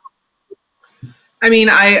something? I mean,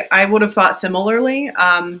 I would have thought similarly,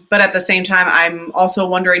 but at the same time, I'm also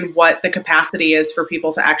wondering what the capacity is for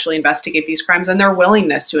people to actually investigate these crimes and their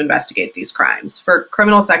willingness to investigate these crimes. For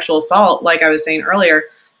criminal sexual assault, like I was saying earlier,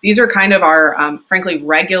 these are kind of our, frankly,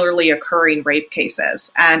 regularly occurring rape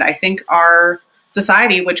cases. And I think our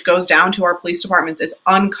society, which goes down to our police departments, is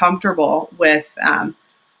uncomfortable with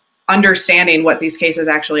understanding what these cases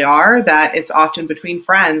actually are, that it's often between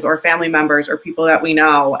friends or family members or people that we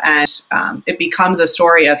know. And it becomes a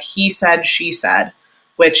story of he said, she said,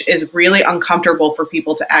 which is really uncomfortable for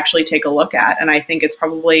people to actually take a look at. And I think it's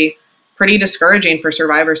probably pretty discouraging for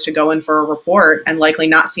survivors to go in for a report and likely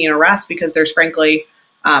not see an arrest because there's frankly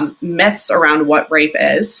myths around what rape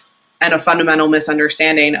is and a fundamental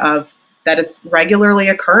misunderstanding of that it's regularly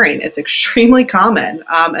occurring. It's extremely common.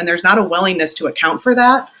 And there's not a willingness to account for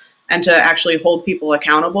that and to actually hold people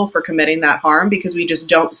accountable for committing that harm because we just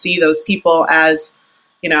don't see those people as,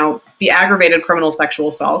 you know, the aggravated criminal sexual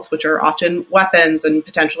assaults, which are often weapons and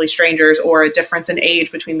potentially strangers or a difference in age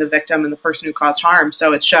between the victim and the person who caused harm.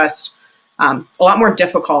 So it's just a lot more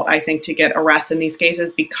difficult, I think, to get arrests in these cases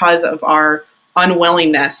because of our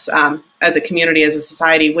unwillingness as a community, as a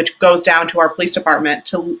society, which goes down to our police department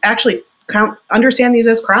to actually understand these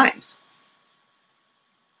as crimes.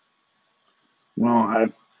 Well,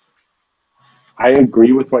 I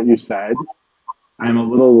agree with what you said. I'm a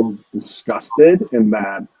little disgusted in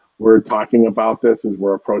that we're talking about this as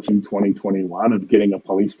we're approaching 2021 of getting a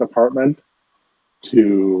police department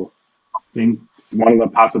to think one of the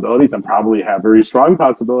possibilities, and probably have very strong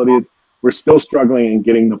possibilities. We're still struggling in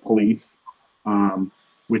getting the police,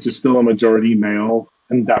 which is still a majority male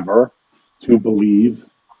endeavor, to believe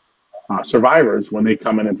survivors when they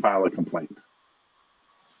come in and file a complaint.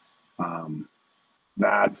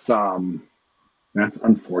 That's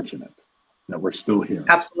unfortunate that we're still here.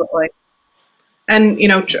 Absolutely. And, you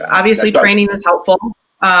know, obviously training is helpful.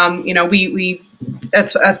 You know,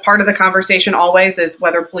 that's part of the conversation always is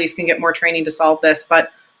whether police can get more training to solve this.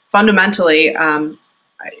 But fundamentally,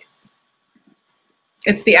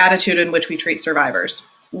 it's the attitude in which we treat survivors.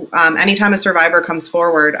 Anytime a survivor comes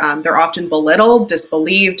forward, they're often belittled,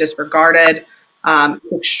 disbelieved, disregarded,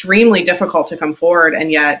 extremely difficult to come forward.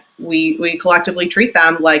 And yet we collectively treat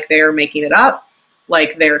them like they're making it up,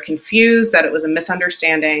 like they're confused, that it was a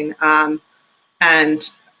misunderstanding. And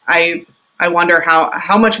I wonder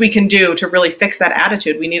how much we can do to really fix that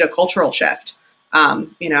attitude. We need a cultural shift.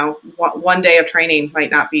 You know, one day of training might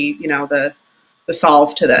not be, you know, the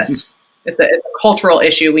solve to this. It's a cultural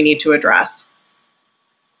issue we need to address.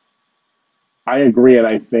 I agree, and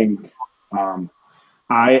I think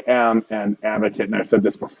I am an advocate, and I've said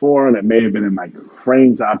this before, and it may have been in my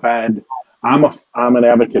Crain's op-ed. I'm an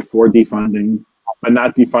advocate for defunding, but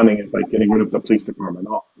not defunding it by getting rid of the police department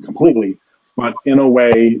completely, but in a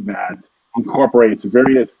way that incorporates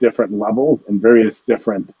various different levels and various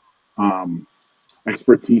different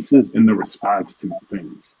expertises in the response to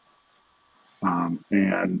things.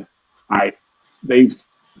 And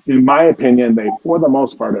in my opinion, they, for the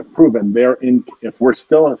most part, have proven if we're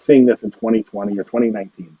still seeing this in 2020 or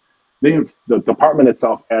 2019, the department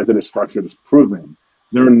itself, as it is structured, is proven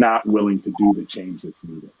they're not willing to do the change that's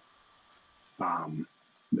needed.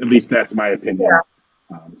 At least that's my opinion.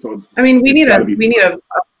 Yeah. So I mean, we need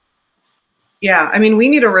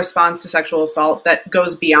a response to sexual assault that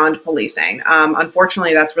goes beyond policing.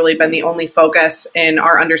 Unfortunately, that's really been the only focus in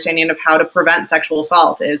our understanding of how to prevent sexual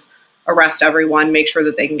assault is arrest everyone, make sure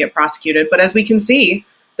that they can get prosecuted. But as we can see,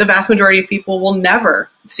 the vast majority of people will never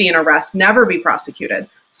see an arrest, never be prosecuted.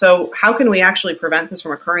 So how can we actually prevent this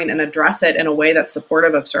from occurring and address it in a way that's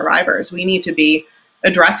supportive of survivors? We need to be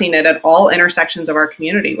addressing it at all intersections of our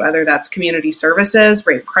community, whether that's community services,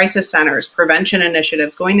 rape crisis centers, prevention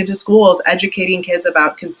initiatives, going into schools, educating kids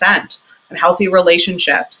about consent and healthy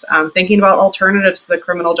relationships, thinking about alternatives to the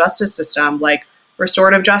criminal justice system, like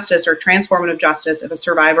restorative justice or transformative justice if a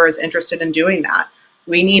survivor is interested in doing that.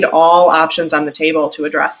 We need all options on the table to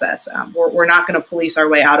address this. We're not going to police our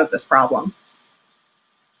way out of this problem.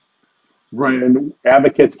 Right, and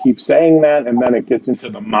advocates keep saying that, and then it gets into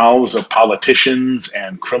the mouths of politicians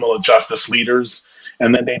and criminal justice leaders,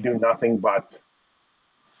 and then they do nothing but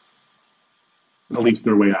police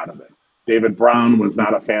their way out of it. David Brown was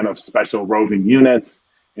not a fan of special roving units,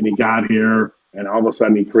 and he got here, and all of a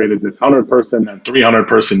sudden he created this 100-person and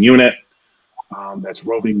 300-person unit that's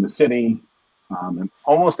roving the city. And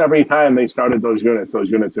almost every time they started those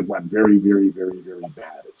units have went very, very, very, very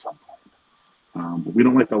bad at some point. But we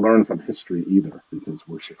don't like to learn from history either because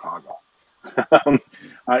we're Chicago.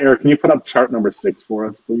 Eric, can you put up chart number 6 for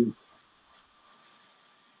us, please?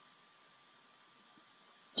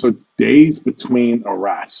 So days between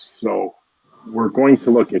arrests. So we're going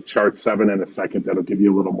to look at chart 7 in a second. That'll give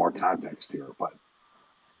you a little more context here. But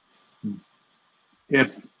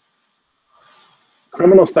if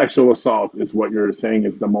criminal sexual assault is what you're saying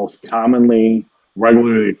is the most commonly,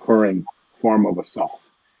 regularly occurring form of assault,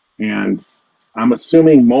 and I'm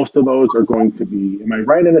assuming most of those are going to be, am I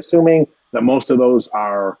right in assuming that most of those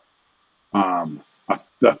are, the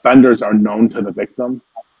offenders are known to the victim?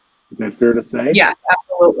 Is that fair to say? Yes,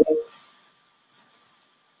 absolutely.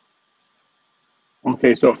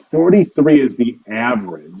 Okay, so 43 is the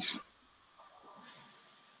average.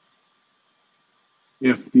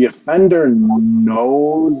 If the offender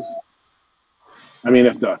knows,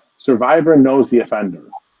 if the survivor knows the offender,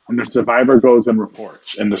 and the survivor goes and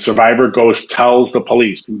reports, and the survivor goes tells the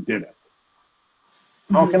police who did it,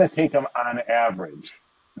 how can it take them on average?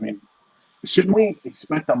 I mean, shouldn't we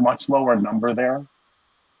expect a much lower number there?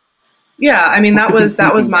 Yeah,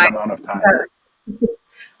 that was my amount of time.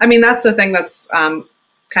 that's the thing that's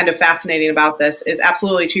kind of fascinating about this is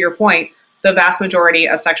absolutely to your point, the vast majority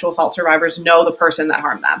of sexual assault survivors know the person that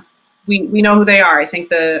harmed them. We know who they are. I think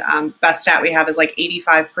the best stat we have is like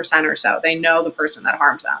 85% or so. They know the person that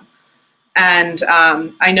harmed them. And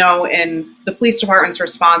I know in the police department's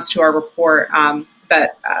response to our report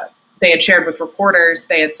that they had shared with reporters,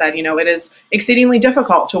 they had said, it is exceedingly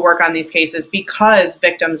difficult to work on these cases because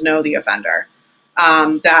victims know the offender.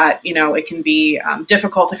 That, it can be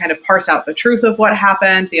difficult to kind of parse out the truth of what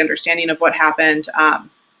happened, the understanding of what happened.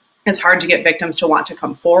 It's hard to get victims to want to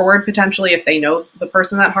come forward potentially if they know the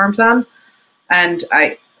person that harmed them. And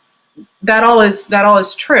that all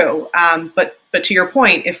is true. But to your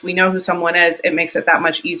point, if we know who someone is, it makes it that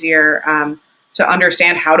much easier to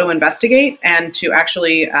understand how to investigate and to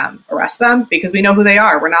actually arrest them because we know who they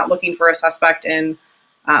are. We're not looking for a suspect in,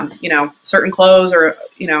 certain clothes or,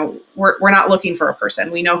 we're not looking for a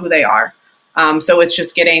person. We know who they are. So it's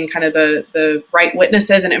just getting kind of the right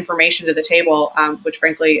witnesses and information to the table, which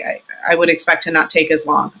frankly, I would expect to not take as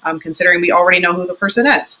long, considering we already know who the person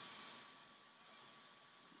is.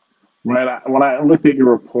 Right. When I looked at your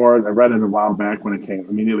report, I read it a while back when it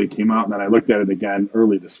immediately came out, and then I looked at it again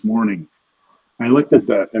early this morning. I looked at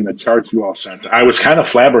the charts you all sent. I was kind of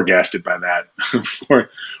flabbergasted by that. For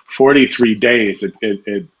 43 days,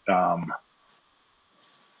 it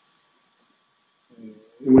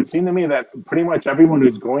would seem to me that pretty much everyone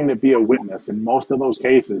who's going to be a witness in most of those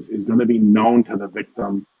cases is going to be known to the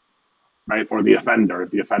victim, right, or the offender. If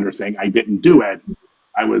the offender saying, "I didn't do it,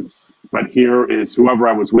 but here is whoever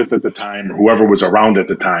I was with at the time, or whoever was around at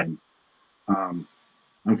the time." I'm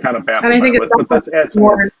kind of baffled. And I think but let's add some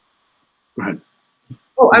more. Go ahead.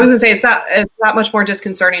 Well, I was going to say it's that much more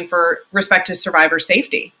disconcerting for respect to survivor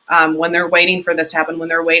safety when they're waiting for this to happen, when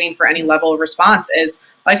they're waiting for any level of response. Is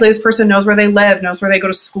likely this person knows where they live, knows where they go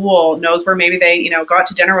to school, knows where maybe they go out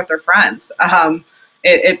to dinner with their friends.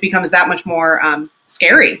 It becomes that much more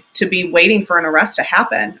scary to be waiting for an arrest to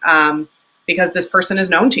happen because this person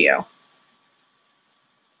is known to you.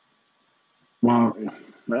 Well,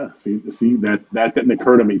 see that didn't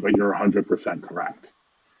occur to me, but you're 100% correct.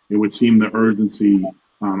 It would seem the urgency.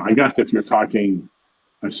 I guess if you're talking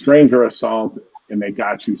a stranger assault and they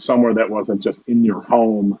got you somewhere that wasn't just in your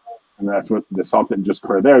home, and that's what the assault didn't just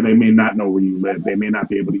occur there, they may not know where you live. They may not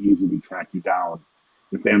be able to easily track you down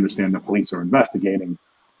if they understand the police are investigating.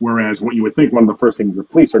 Whereas what you would think one of the first things the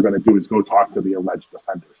police are going to do is go talk to the alleged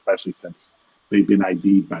offender, especially since they've been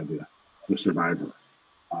ID'd by the survivor.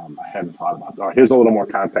 I hadn't thought about that. Here's a little more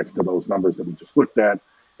context to those numbers that we just looked at.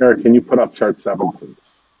 Eric, can you put up chart 7, please?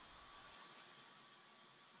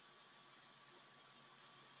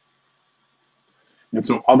 And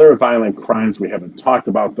so other violent crimes, we haven't talked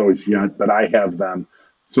about those yet, but I have them.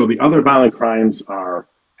 So the other violent crimes are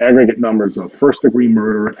aggregate numbers of first-degree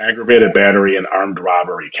murder, aggravated battery, and armed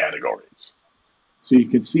robbery categories. So you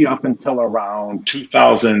can see up until around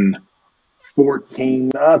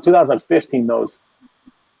 2015, those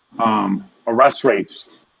arrest rates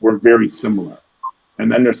were very similar.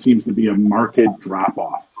 And then there seems to be a marked drop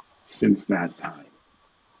off since that time.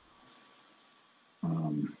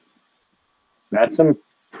 Um, that's some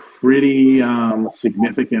pretty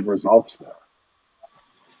significant results there.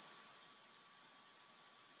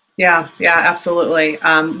 Yeah, yeah, absolutely.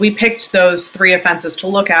 We picked those three offenses to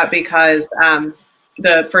look at because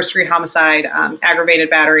the first degree homicide, aggravated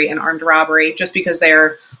battery, and armed robbery, just because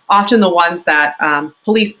they're often the ones that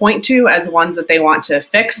police point to as ones that they want to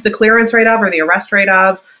fix the clearance rate of or the arrest rate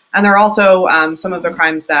of. And they're also some of the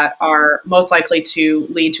crimes that are most likely to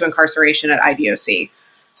lead to incarceration at IDOC.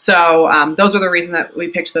 So those are the reason that we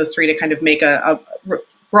picked those three to kind of make a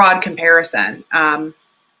broad comparison.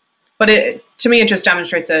 But to me, it just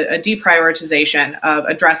demonstrates a deprioritization of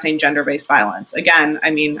addressing gender-based violence. Again, I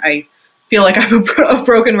mean, I feel like I have a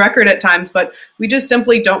broken record at times, but we just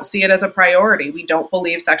simply don't see it as a priority. We don't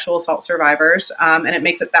believe sexual assault survivors, and it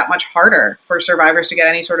makes it that much harder for survivors to get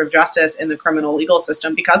any sort of justice in the criminal legal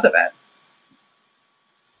system because of it.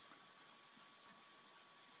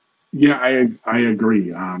 Yeah, I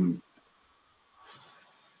agree.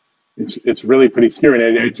 It's really pretty scary.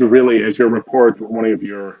 And it's really, as your report, one of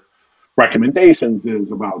your recommendations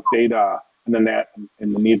is about data and then that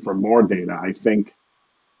and the need for more data. I think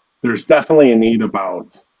there's definitely a need about,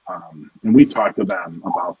 and we talked to them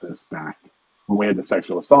about this back when we had the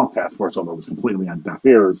sexual assault task force, although it was completely on deaf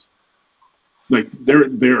ears. Like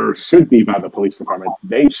there should be by the police department,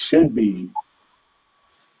 they should be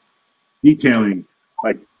detailing,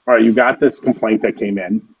 like, all right, you got this complaint that came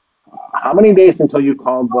in. How many days until you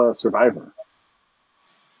called the survivor?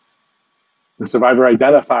 The survivor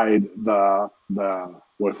identified the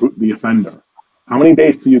offender. How many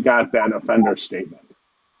days till you got that offender statement?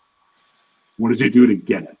 What did you do to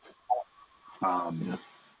get it?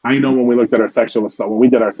 I know when we looked at our sexual assault, when we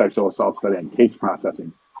did our sexual assault study on case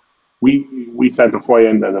processing, we sent a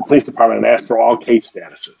FOIA into the police department and asked for all case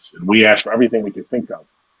statuses, and we asked for everything we could think of,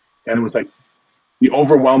 and it was like the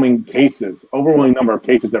overwhelming number of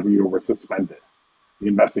cases every year were suspended, the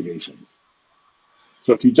investigations.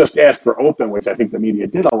 So if you just asked for open, which I think the media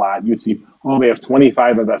did a lot, you'd see, oh, they have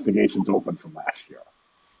 25 investigations open from last year.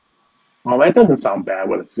 Well, that doesn't sound bad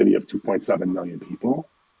with a city of 2.7 million people.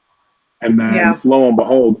 And then, Yeah. lo and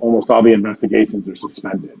behold, almost all the investigations are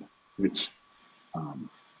suspended, which,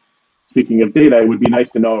 speaking of data, it would be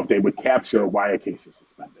nice to know if they would capture why a case is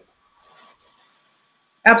suspended.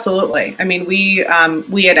 Absolutely. I mean, we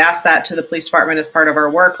had asked that to the police department as part of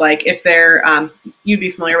our work. Like, if they're, you'd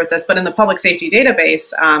be familiar with this, but in the public safety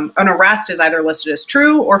database, an arrest is either listed as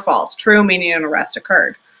true or false. True meaning an arrest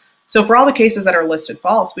occurred. So for all the cases that are listed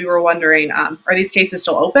false, we were wondering, are these cases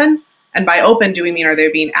still open? And by open, do we mean are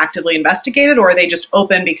they being actively investigated, or are they just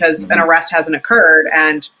open because an arrest hasn't occurred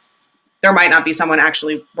and there might not be someone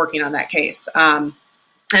actually working on that case?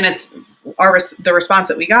 And it's the response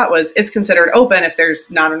that we got was it's considered open if there's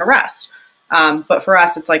not an arrest. But for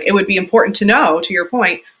us, it's like it would be important to know, to your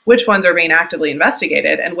point, which ones are being actively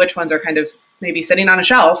investigated and which ones are kind of maybe sitting on a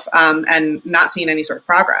shelf and not seeing any sort of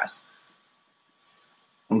progress.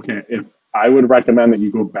 Okay, if I would recommend that you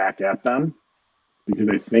go back at them, because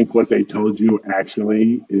I think what they told you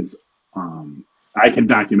actually is, I can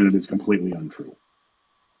document it as completely untrue.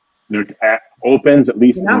 Their opens, at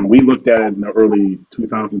least when we looked at it in the early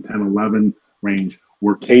 2010-11 range,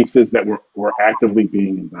 were cases that were actively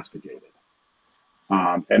being investigated.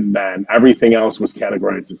 And then everything else was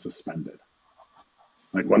categorized as suspended.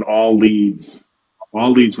 Like when all leads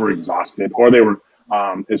were exhausted, or they were,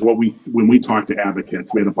 is what when we talked to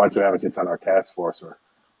advocates, we had a bunch of advocates on our task force, or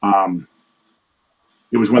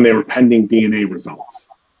it was when they were pending DNA results.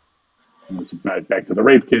 It's back to the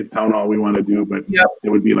rape kit town hall we want to do, but it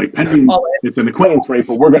would be like pending. It's an acquaintance rape,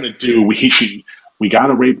 but we're going to do. We got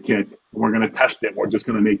a rape kit. We're going to test it. We're just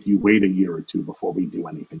going to make you wait a year or two before we do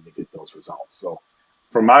anything to get those results. So,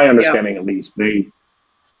 from my understanding, at least, they,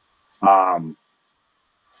 I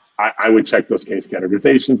would check those case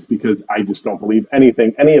categorizations because I just don't believe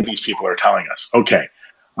anything any of these people are telling us. Okay,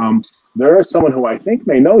 there is someone who I think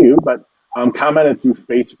may know you, but commented through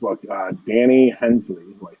Facebook, Danny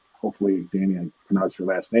Hensley, who hopefully, Danny, I pronounced your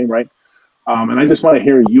last name right. And I just want to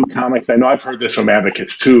hear you comments. I know I've heard this from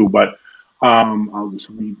advocates too, but I'll just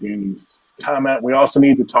read Danny's comment. We also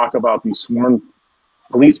need to talk about these sworn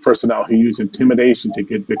police personnel who use intimidation to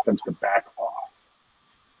get victims to back off,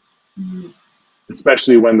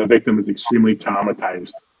 especially when the victim is extremely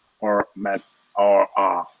traumatized or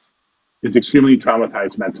is extremely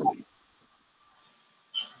traumatized mentally.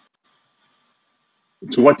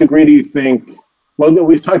 To what degree do you think? Well,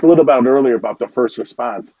 we've talked a little about earlier about the first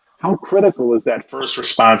response. How critical is that first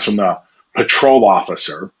response from the patrol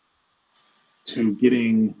officer to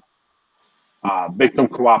getting victim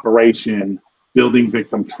cooperation, building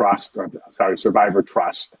victim trust, or sorry, survivor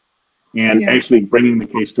trust, and Yeah. actually bringing the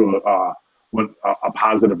case to a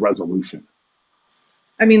positive resolution.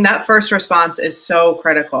 I mean, that first response is so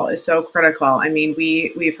critical, is so critical. I mean,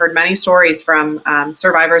 we've heard many stories from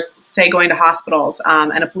survivors, say, going to hospitals,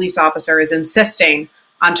 and a police officer is insisting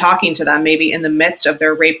on talking to them, maybe in the midst of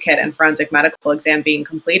their rape kit and forensic medical exam being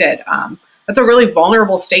completed. That's a really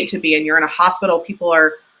vulnerable state to be in. You're in a hospital, people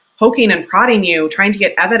are poking and prodding you, trying to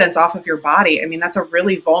get evidence off of your body. I mean, that's a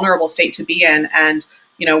really vulnerable state to be in. And,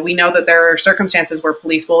 we know that there are circumstances where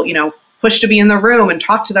police will, push to be in the room and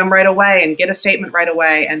talk to them right away and get a statement right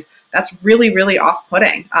away. And that's really, really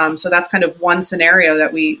off-putting. So that's kind of one scenario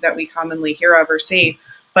that we commonly hear of or see.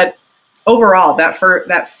 But overall,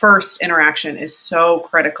 that first interaction is so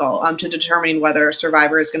critical to determining whether a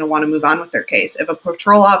survivor is going to want to move on with their case. If a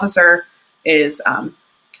patrol officer is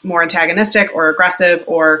more antagonistic or aggressive,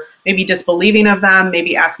 or maybe disbelieving of them,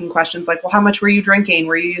 maybe asking questions like, well, how much were you drinking?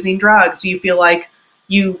 Were you using drugs? Do you feel like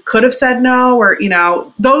you could have said no? Or,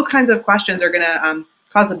 those kinds of questions are going to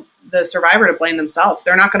cause the survivor to blame themselves.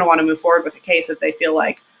 They're not going to want to move forward with a case if they feel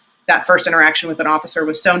like that first interaction with an officer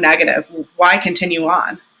was so negative. Why continue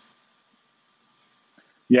on?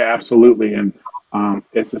 Yeah, absolutely. And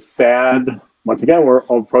it's a sad, once again, we're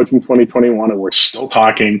approaching 2021 and we're still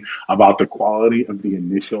talking about the quality of the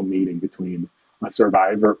initial meeting between a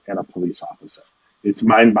survivor and a police officer. It's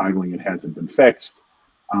mind boggling. It hasn't been fixed.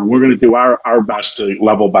 We're going to do our best to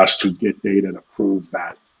level best to get data to prove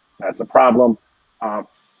that that's a problem.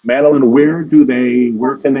 Madeline, where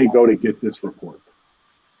can they go to get this report?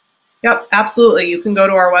 Yep, absolutely. You can go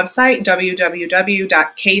to our website,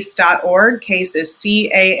 www.caase.org. CASE is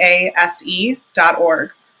CAASE.org.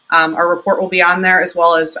 Our report will be on there, as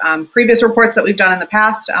well as previous reports that we've done in the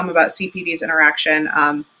past about CPD's interaction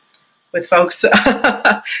with folks.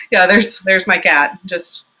 Yeah, there's my cat,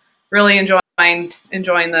 just really enjoying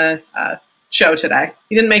the show today.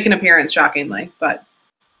 He didn't make an appearance, shockingly, but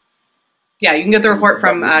yeah, you can get the report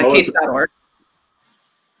from CASE.org.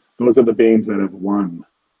 Those are the beings that have won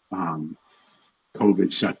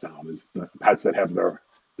COVID shutdown, is the pets that have their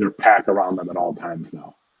pack around them at all times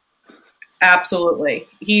now. Absolutely.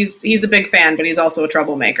 He's a big fan, but he's also a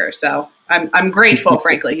troublemaker. So I'm grateful,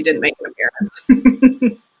 frankly, he didn't make an appearance.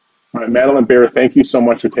 All right, Madeline Bear, thank you so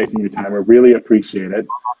much for taking your time. I really appreciate it.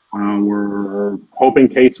 We're hoping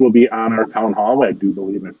CASE will be on our town hall. I do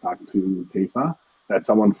believe I've talked to Keifa, that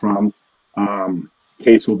someone from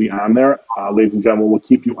CASE will be on there. Ladies and gentlemen, we'll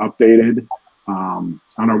keep you updated on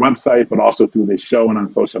our website, but also through this show and on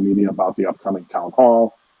social media about the upcoming town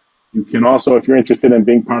hall. You can also, if you're interested in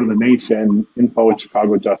being part of the nation,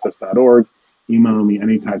 info@chicagojustice.org. Email me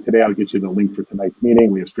anytime today. I'll get you the link for tonight's meeting.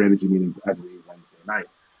 We have strategy meetings every Wednesday night.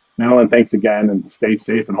 Madeline, thanks again, and stay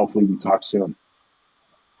safe, and hopefully we talk soon.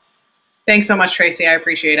 Thanks so much, Tracy. I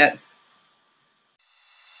appreciate it.